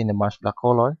titanium white in the marsh black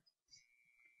color.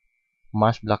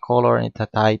 Marsh black color and the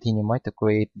titanium white to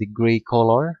create the gray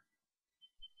color.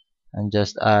 And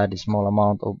just add a small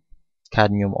amount of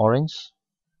Cadmium Orange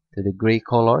to the gray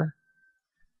color.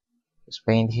 Just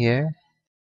paint here.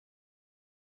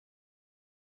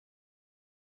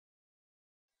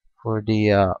 For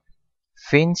the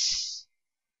fins,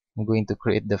 I'm going to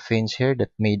create the fins here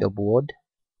that made of wood.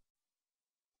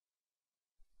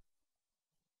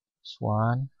 This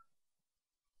one.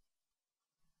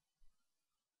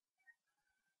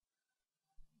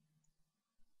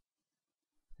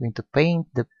 I'm going to paint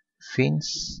the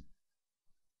fins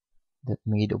that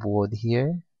made of wood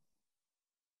here.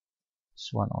 This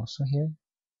one also here.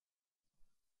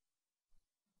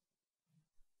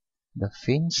 The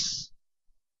fins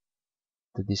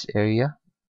to this area.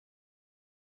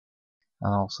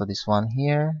 And also this one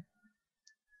here.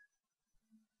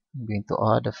 I'm going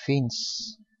to add the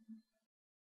fins.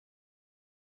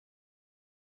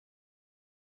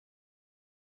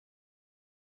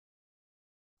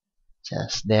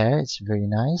 Just there, it's very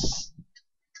nice.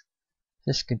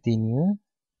 Just continue.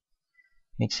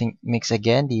 Mix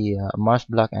again the Mars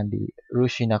Black and the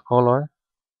Rushina color.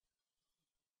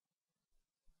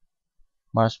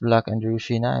 Mars Black and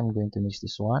Rushina, I'm going to mix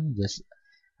this one. Just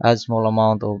add small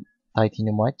amount of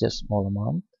titanium white, just small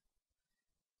amount.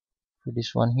 For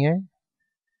this one here.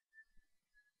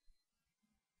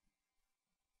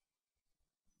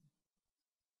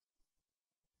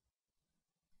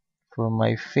 For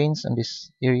my fins on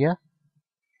this area,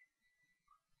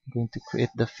 I'm going to create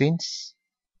the fins.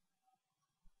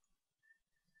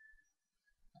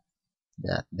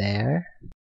 That there.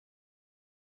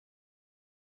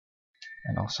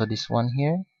 And also this one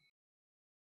here.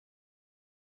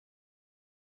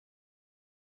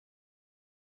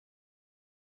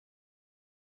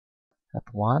 That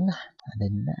one. And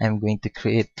then I'm going to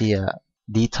create the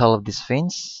detail of this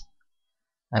fins.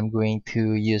 I'm going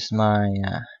to use my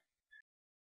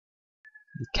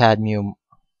the cadmium,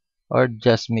 or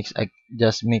just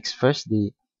mix first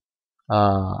the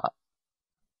uh,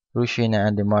 Rushina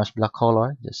and the Mars Black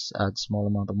color. Just add small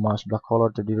amount of Mars Black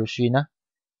color to the Rushina.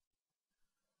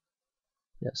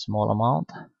 Just small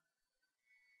amount.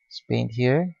 Just paint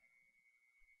here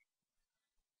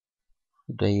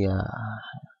the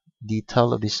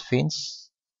detail of these fins.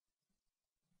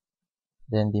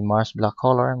 Then the Mars Black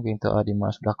color, I'm going to add the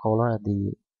Mars Black color at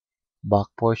the back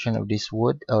portion of this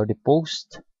wood or the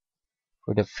post.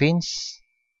 For the fins,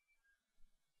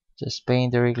 just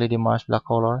paint directly the Mars Black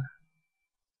color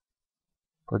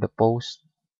for the post.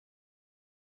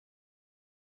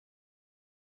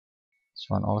 This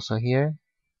one also here.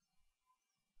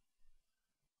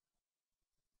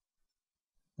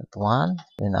 That one.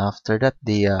 Then after that,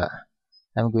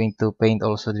 I'm going to paint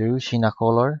also the Rushina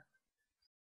color.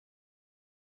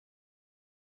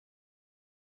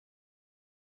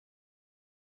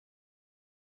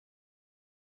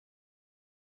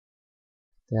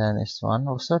 Then this one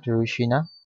also the Rushina.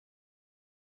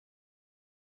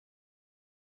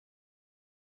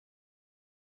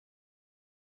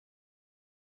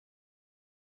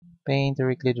 Paint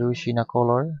directly the Rushina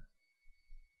color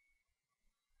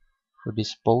for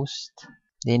this post.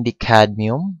 Then the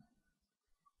cadmium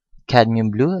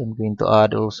blue, I'm going to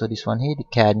add also this one here, the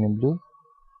cadmium blue.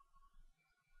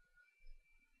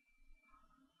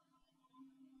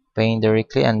 Paint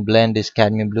directly and blend this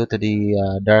cadmium blue to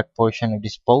the dark portion of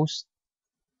this post.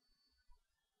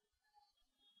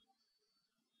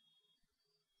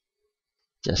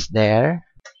 Just there.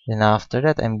 Then after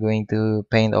that, I'm going to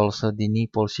paint also the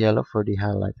Naples Yellow for the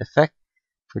highlight effect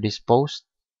for this post.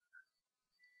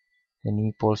 The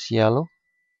Naples Yellow.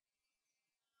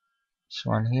 This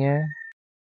one here.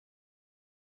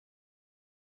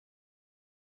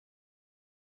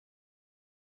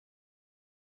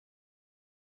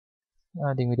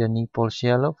 Adding with the Naples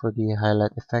Yellow for the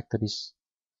highlight effect to this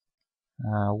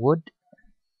wood.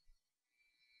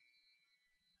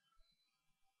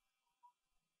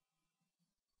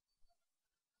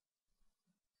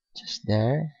 Just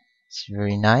there. It's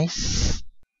very nice.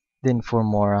 Then for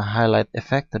more highlight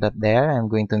effect to that there, I'm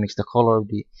going to mix the color of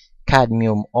the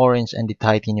Cadmium Orange and the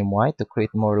Titanium White to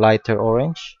create more lighter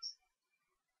orange.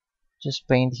 Just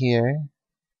paint here.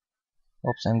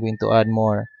 Oops, I'm going to add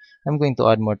more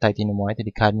Titanium White to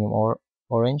the Cadmium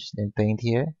Orange. Then paint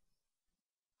here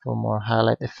for more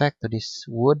highlight effect to this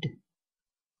wood.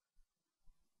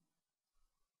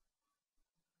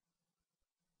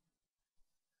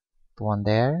 One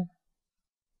there.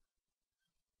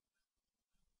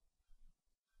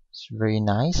 It's very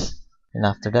nice. And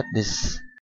after that, this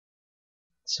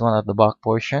one at the back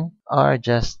portion are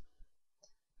just,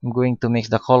 I'm going to mix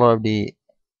the color of the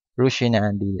Rushina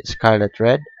and the Scarlet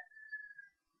Red.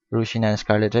 Rushina and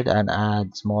Scarlet Red, and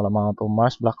add small amount of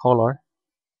Mars Black color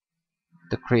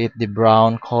to create the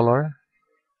brown color.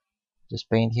 Just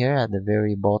paint here at the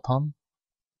very bottom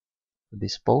of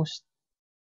this post.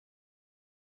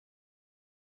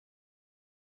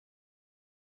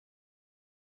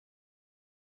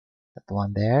 That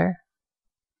one there.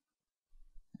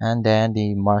 And then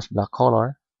the Mars black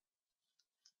color.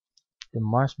 The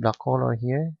Mars black color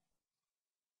here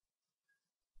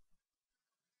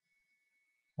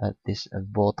at this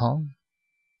bottom.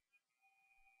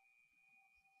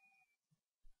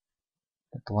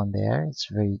 That one there. It's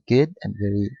very good and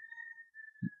very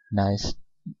nice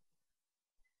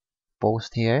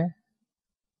post here.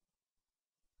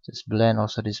 Just blend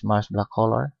also this Mars black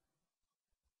color.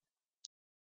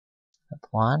 That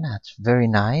one. That's very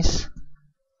nice.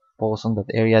 Post on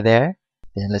that area there.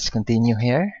 Then let's continue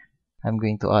here. I'm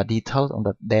going to add details on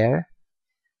that there.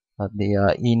 At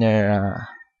the inner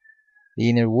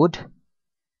wood.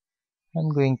 I'm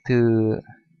going to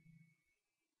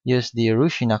use the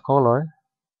Rushina color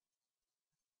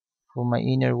for my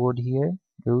inner wood here.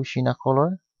 The Rushina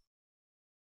color.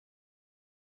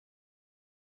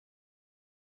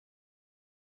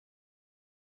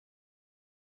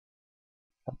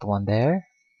 That one there.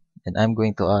 And I'm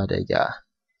going to add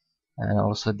and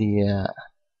also the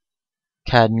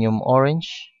Cadmium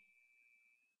Orange.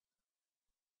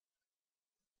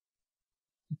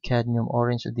 Cadmium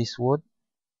Orange of this wood.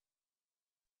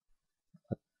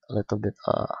 A little bit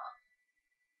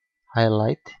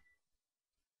highlight.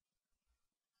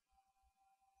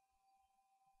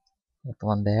 That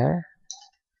one there.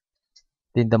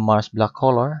 Then the Mars black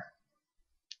color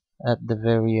at the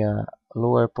very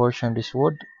lower portion of this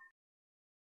wood.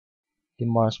 The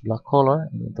Mars black color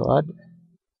I'm going to add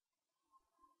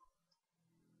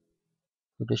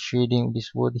for the shading of this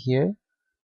wood here.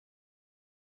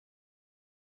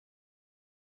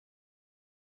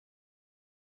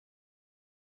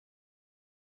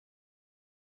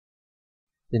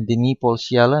 Then the Naples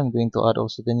Yellow, I'm going to add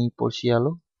also the Naples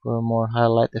Yellow for a more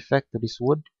highlight effect to this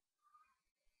wood.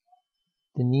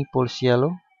 The Naples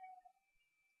Yellow.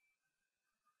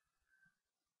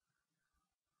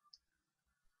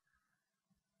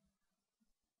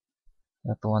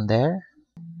 That one there.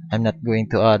 I'm not going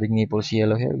to add the Naples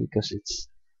Yellow here because it's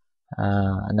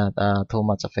not too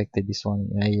much affected. This one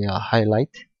I highlight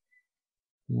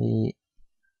the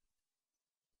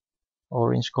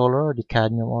orange color, the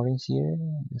cadmium orange here,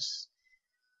 just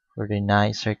for the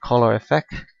nicer color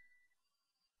effect.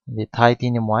 The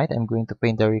titanium white, I'm going to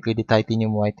paint directly the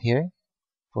titanium white here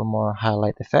for more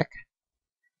highlight effect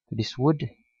to this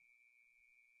wood.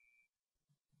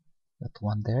 That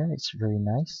one there, it's very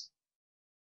nice.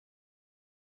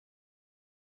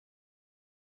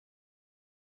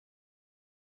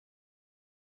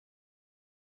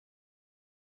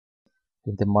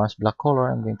 Then the Mars black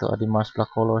color, I'm going to add the Mars black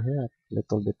color here, a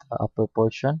little bit upper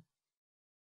portion.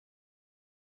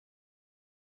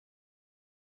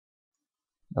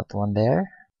 That one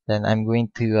there. Then I'm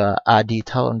going to add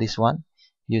detail on this one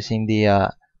using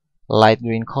the light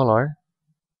green color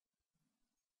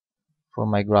for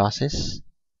my grasses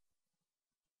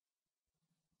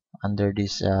under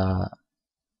this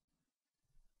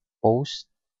post.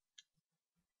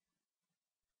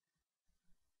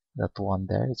 That one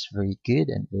there, it's very good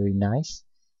and very nice.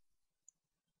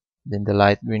 Then the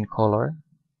light green color.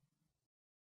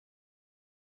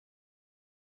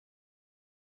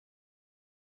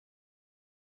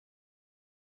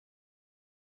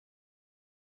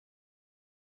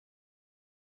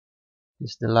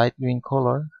 Is the light green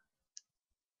color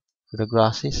for the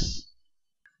grasses.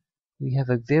 We have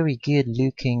a very good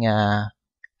looking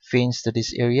fence to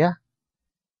this area.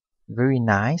 Very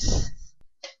nice.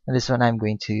 And this one I'm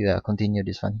going to continue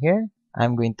this one here.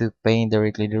 I'm going to paint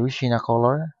directly the Rushina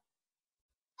color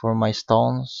for my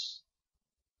stones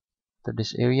to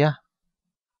this area.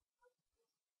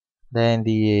 Then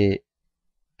the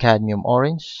cadmium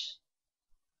orange.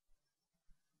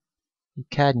 The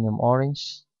cadmium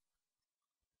orange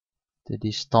to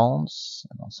these stones,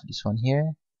 and also this one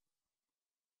here.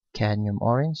 Cadmium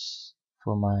orange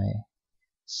for my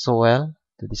soil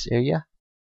to this area.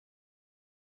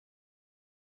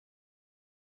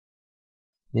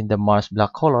 Then the Mars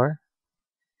black color.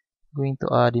 Going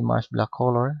to add the Mars black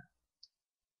color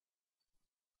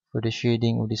for the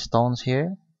shading of the stones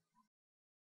here.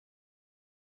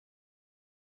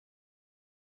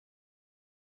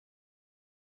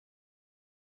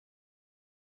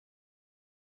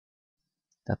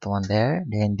 That one there.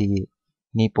 Then the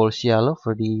Naples Yellow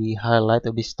for the highlight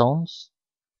of the stones.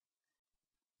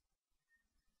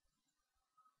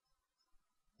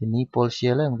 The Naples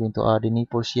Yellow, I'm going to add the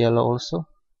Naples Yellow also.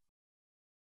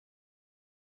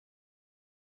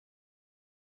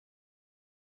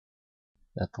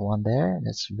 That one there,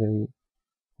 that's very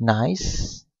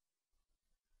nice.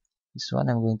 This one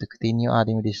I'm going to continue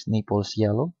adding with this Naples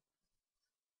Yellow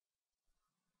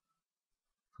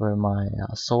for my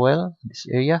soil, this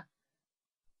area.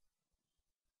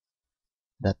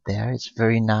 That there, it's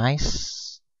very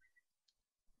nice.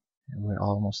 And we're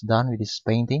almost done with this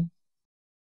painting.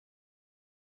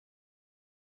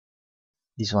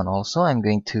 This one also, I'm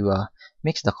going to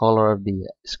mix the color of the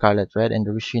Scarlet Red and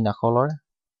the Seinna color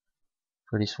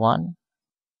for this one,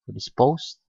 for this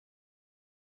post.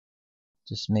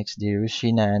 Just mix the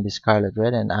Seinna and the Scarlet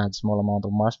Red and add small amount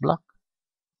of Mars block.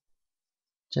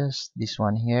 Just this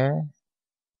one here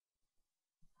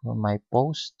for my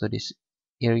post to this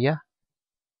area.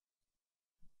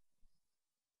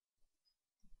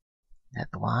 That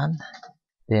one.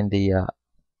 Then the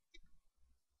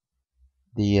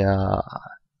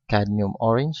Cadmium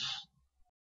Orange.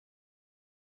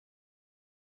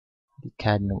 The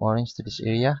Cadmium Orange to this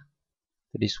area,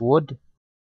 to this wood.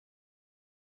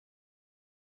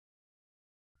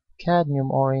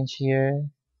 Cadmium Orange here.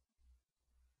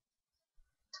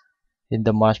 Then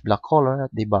the Mars black color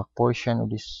at the back portion of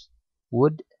this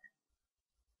wood.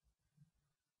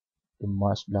 The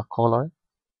Mars black color.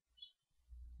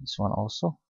 This one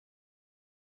also.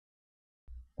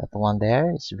 That one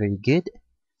there is very good.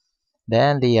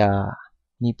 Then the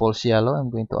Naples Yellow. I'm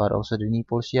going to add also the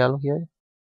Naples Yellow here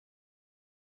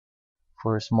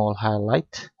for a small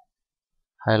highlight.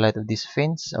 Highlight of this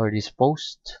fence or this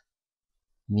post.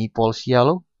 Naples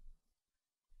Yellow.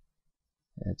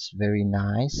 That's very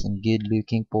nice and good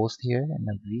looking post here and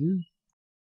a view.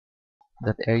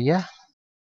 That area.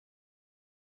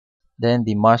 Then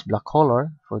the Mars black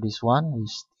color for this one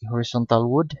is the horizontal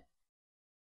wood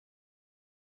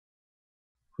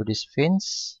for this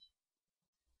fence.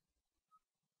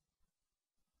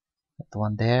 That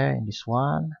one there and this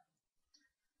one.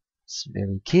 It's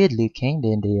very good looking.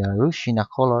 Then the Seinna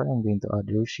color, I'm going to add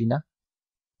the Seinna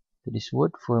to this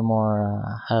wood for more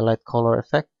highlight color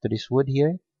effect to this wood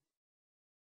here.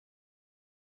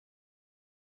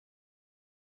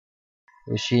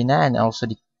 Seinna and also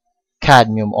the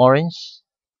Cadmium Orange.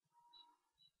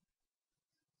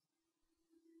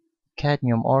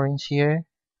 Cadmium Orange here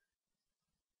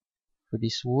for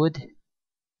this wood.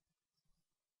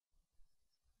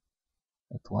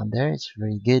 That one there, it's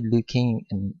very good looking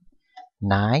and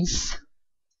nice.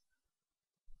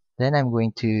 Then I'm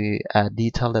going to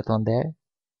detail that one there,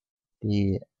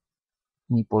 the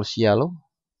Naples Yellow,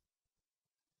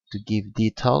 to give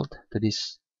detail to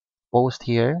this post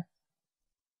here.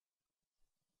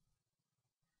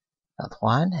 That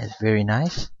one is very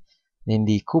nice. Then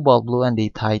the Cobalt Blue and the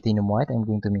Titanium White, I'm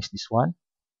going to mix this one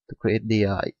to create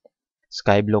the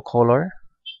sky blue color,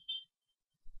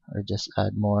 or just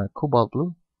add more Cobalt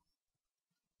Blue.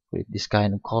 Create this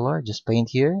kind of color, just paint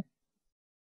here.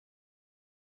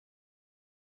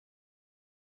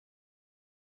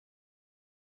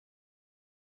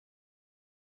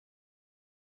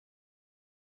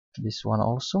 This one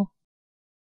also.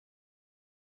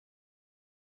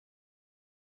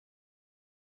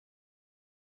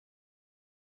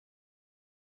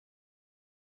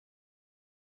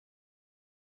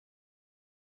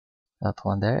 That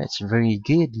one there, it's very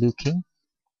good looking.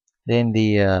 Then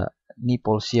the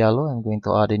Naples Yellow, I'm going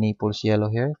to add the Naples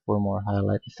Yellow here for more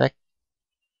highlight effect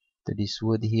to this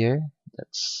wood here.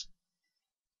 That's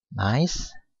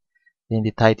nice. Then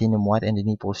the Titanium White and the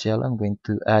Naples Yellow, I'm going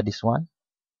to add this one.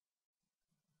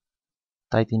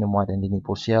 Titanium White and the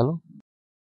Naples Yellow.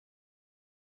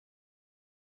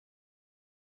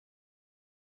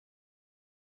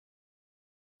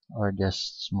 Or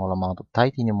just small amount of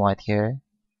Titanium White here.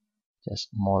 Just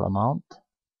small amount.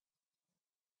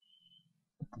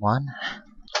 That one.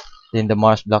 Then the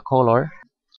Mars black color.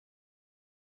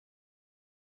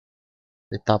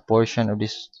 The top portion of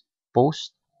this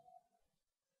post.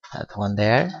 That one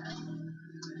there.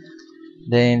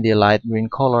 Then the light green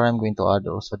color, I'm going to add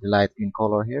also the light green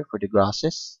color here for the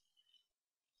grasses.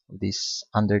 This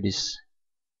under this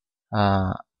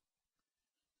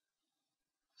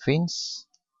fence.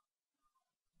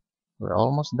 We're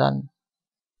almost done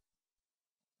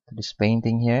to this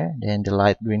painting here. Then the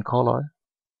light green color.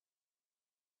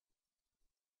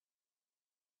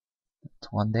 That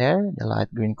one there, the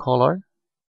light green color.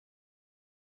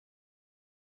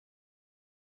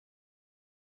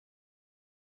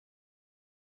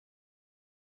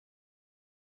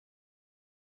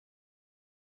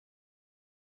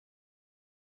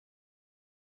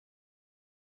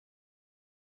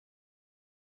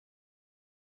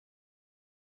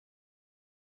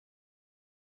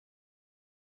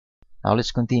 Now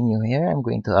let's continue here. I'm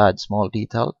going to add small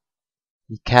detail.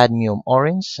 The Cadmium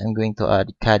Orange, I'm going to add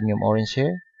Cadmium Orange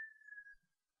here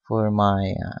for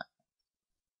my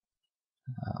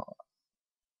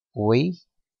way,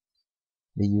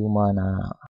 the human,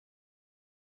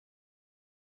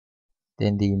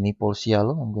 then the Naples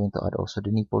Yellow. I'm going to add also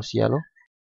the Naples Yellow.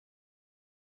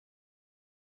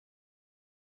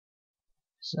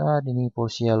 So the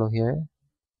Naples Yellow here.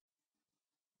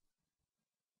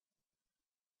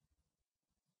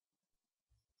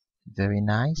 Very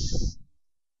nice.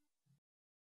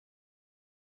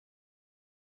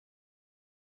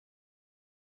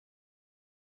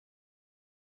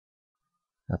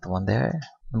 That one there.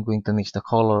 I'm going to mix the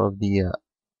color of the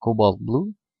Cobalt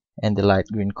Blue and the light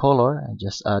green color and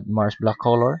just add Mars Black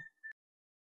color.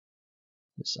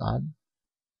 Just add.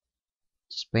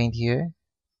 Just paint here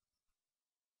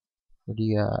for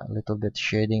the little bit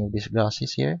shading of these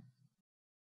glasses here.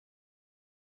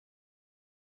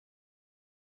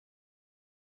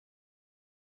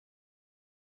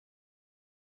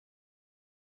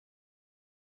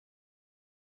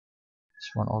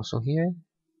 This one also here.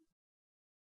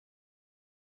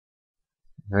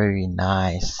 Very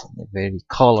nice, very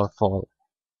colorful.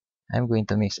 I'm going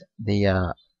to mix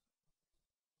the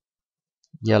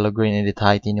yellow green and the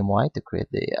titanium white to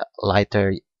create the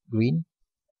lighter green.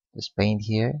 Just paint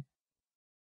here.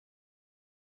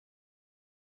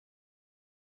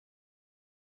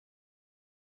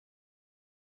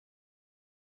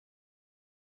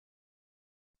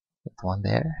 That one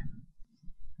there.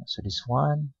 So this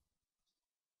one,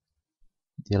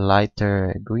 the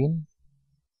lighter green.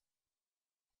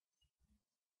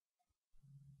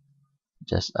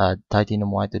 Just add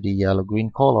titanium white to the yellow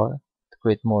green color to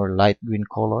create more light green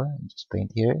color. And just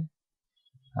paint here,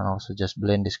 and also just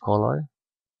blend this color.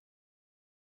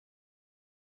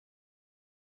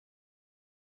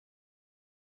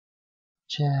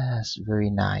 Just very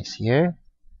nice here.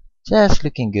 Just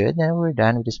looking good. Now we're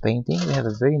done with this painting. We have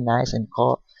a very nice and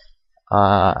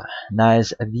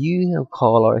nice view of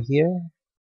color here.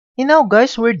 And now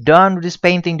guys, we're done with this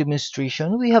painting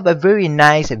demonstration. We have a very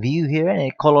nice view here and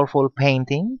a colorful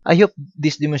painting. I hope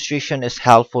this demonstration is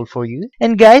helpful for you.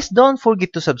 And guys, don't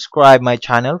forget to subscribe my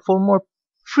channel for more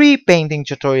free painting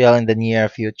tutorial in the near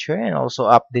future and also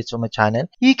updates on my channel.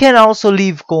 You can also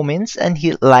leave comments and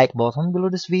hit like button below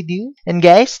this video. And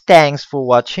guys, thanks for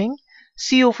watching.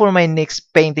 See you for my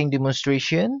next painting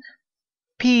demonstration.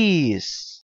 Peace.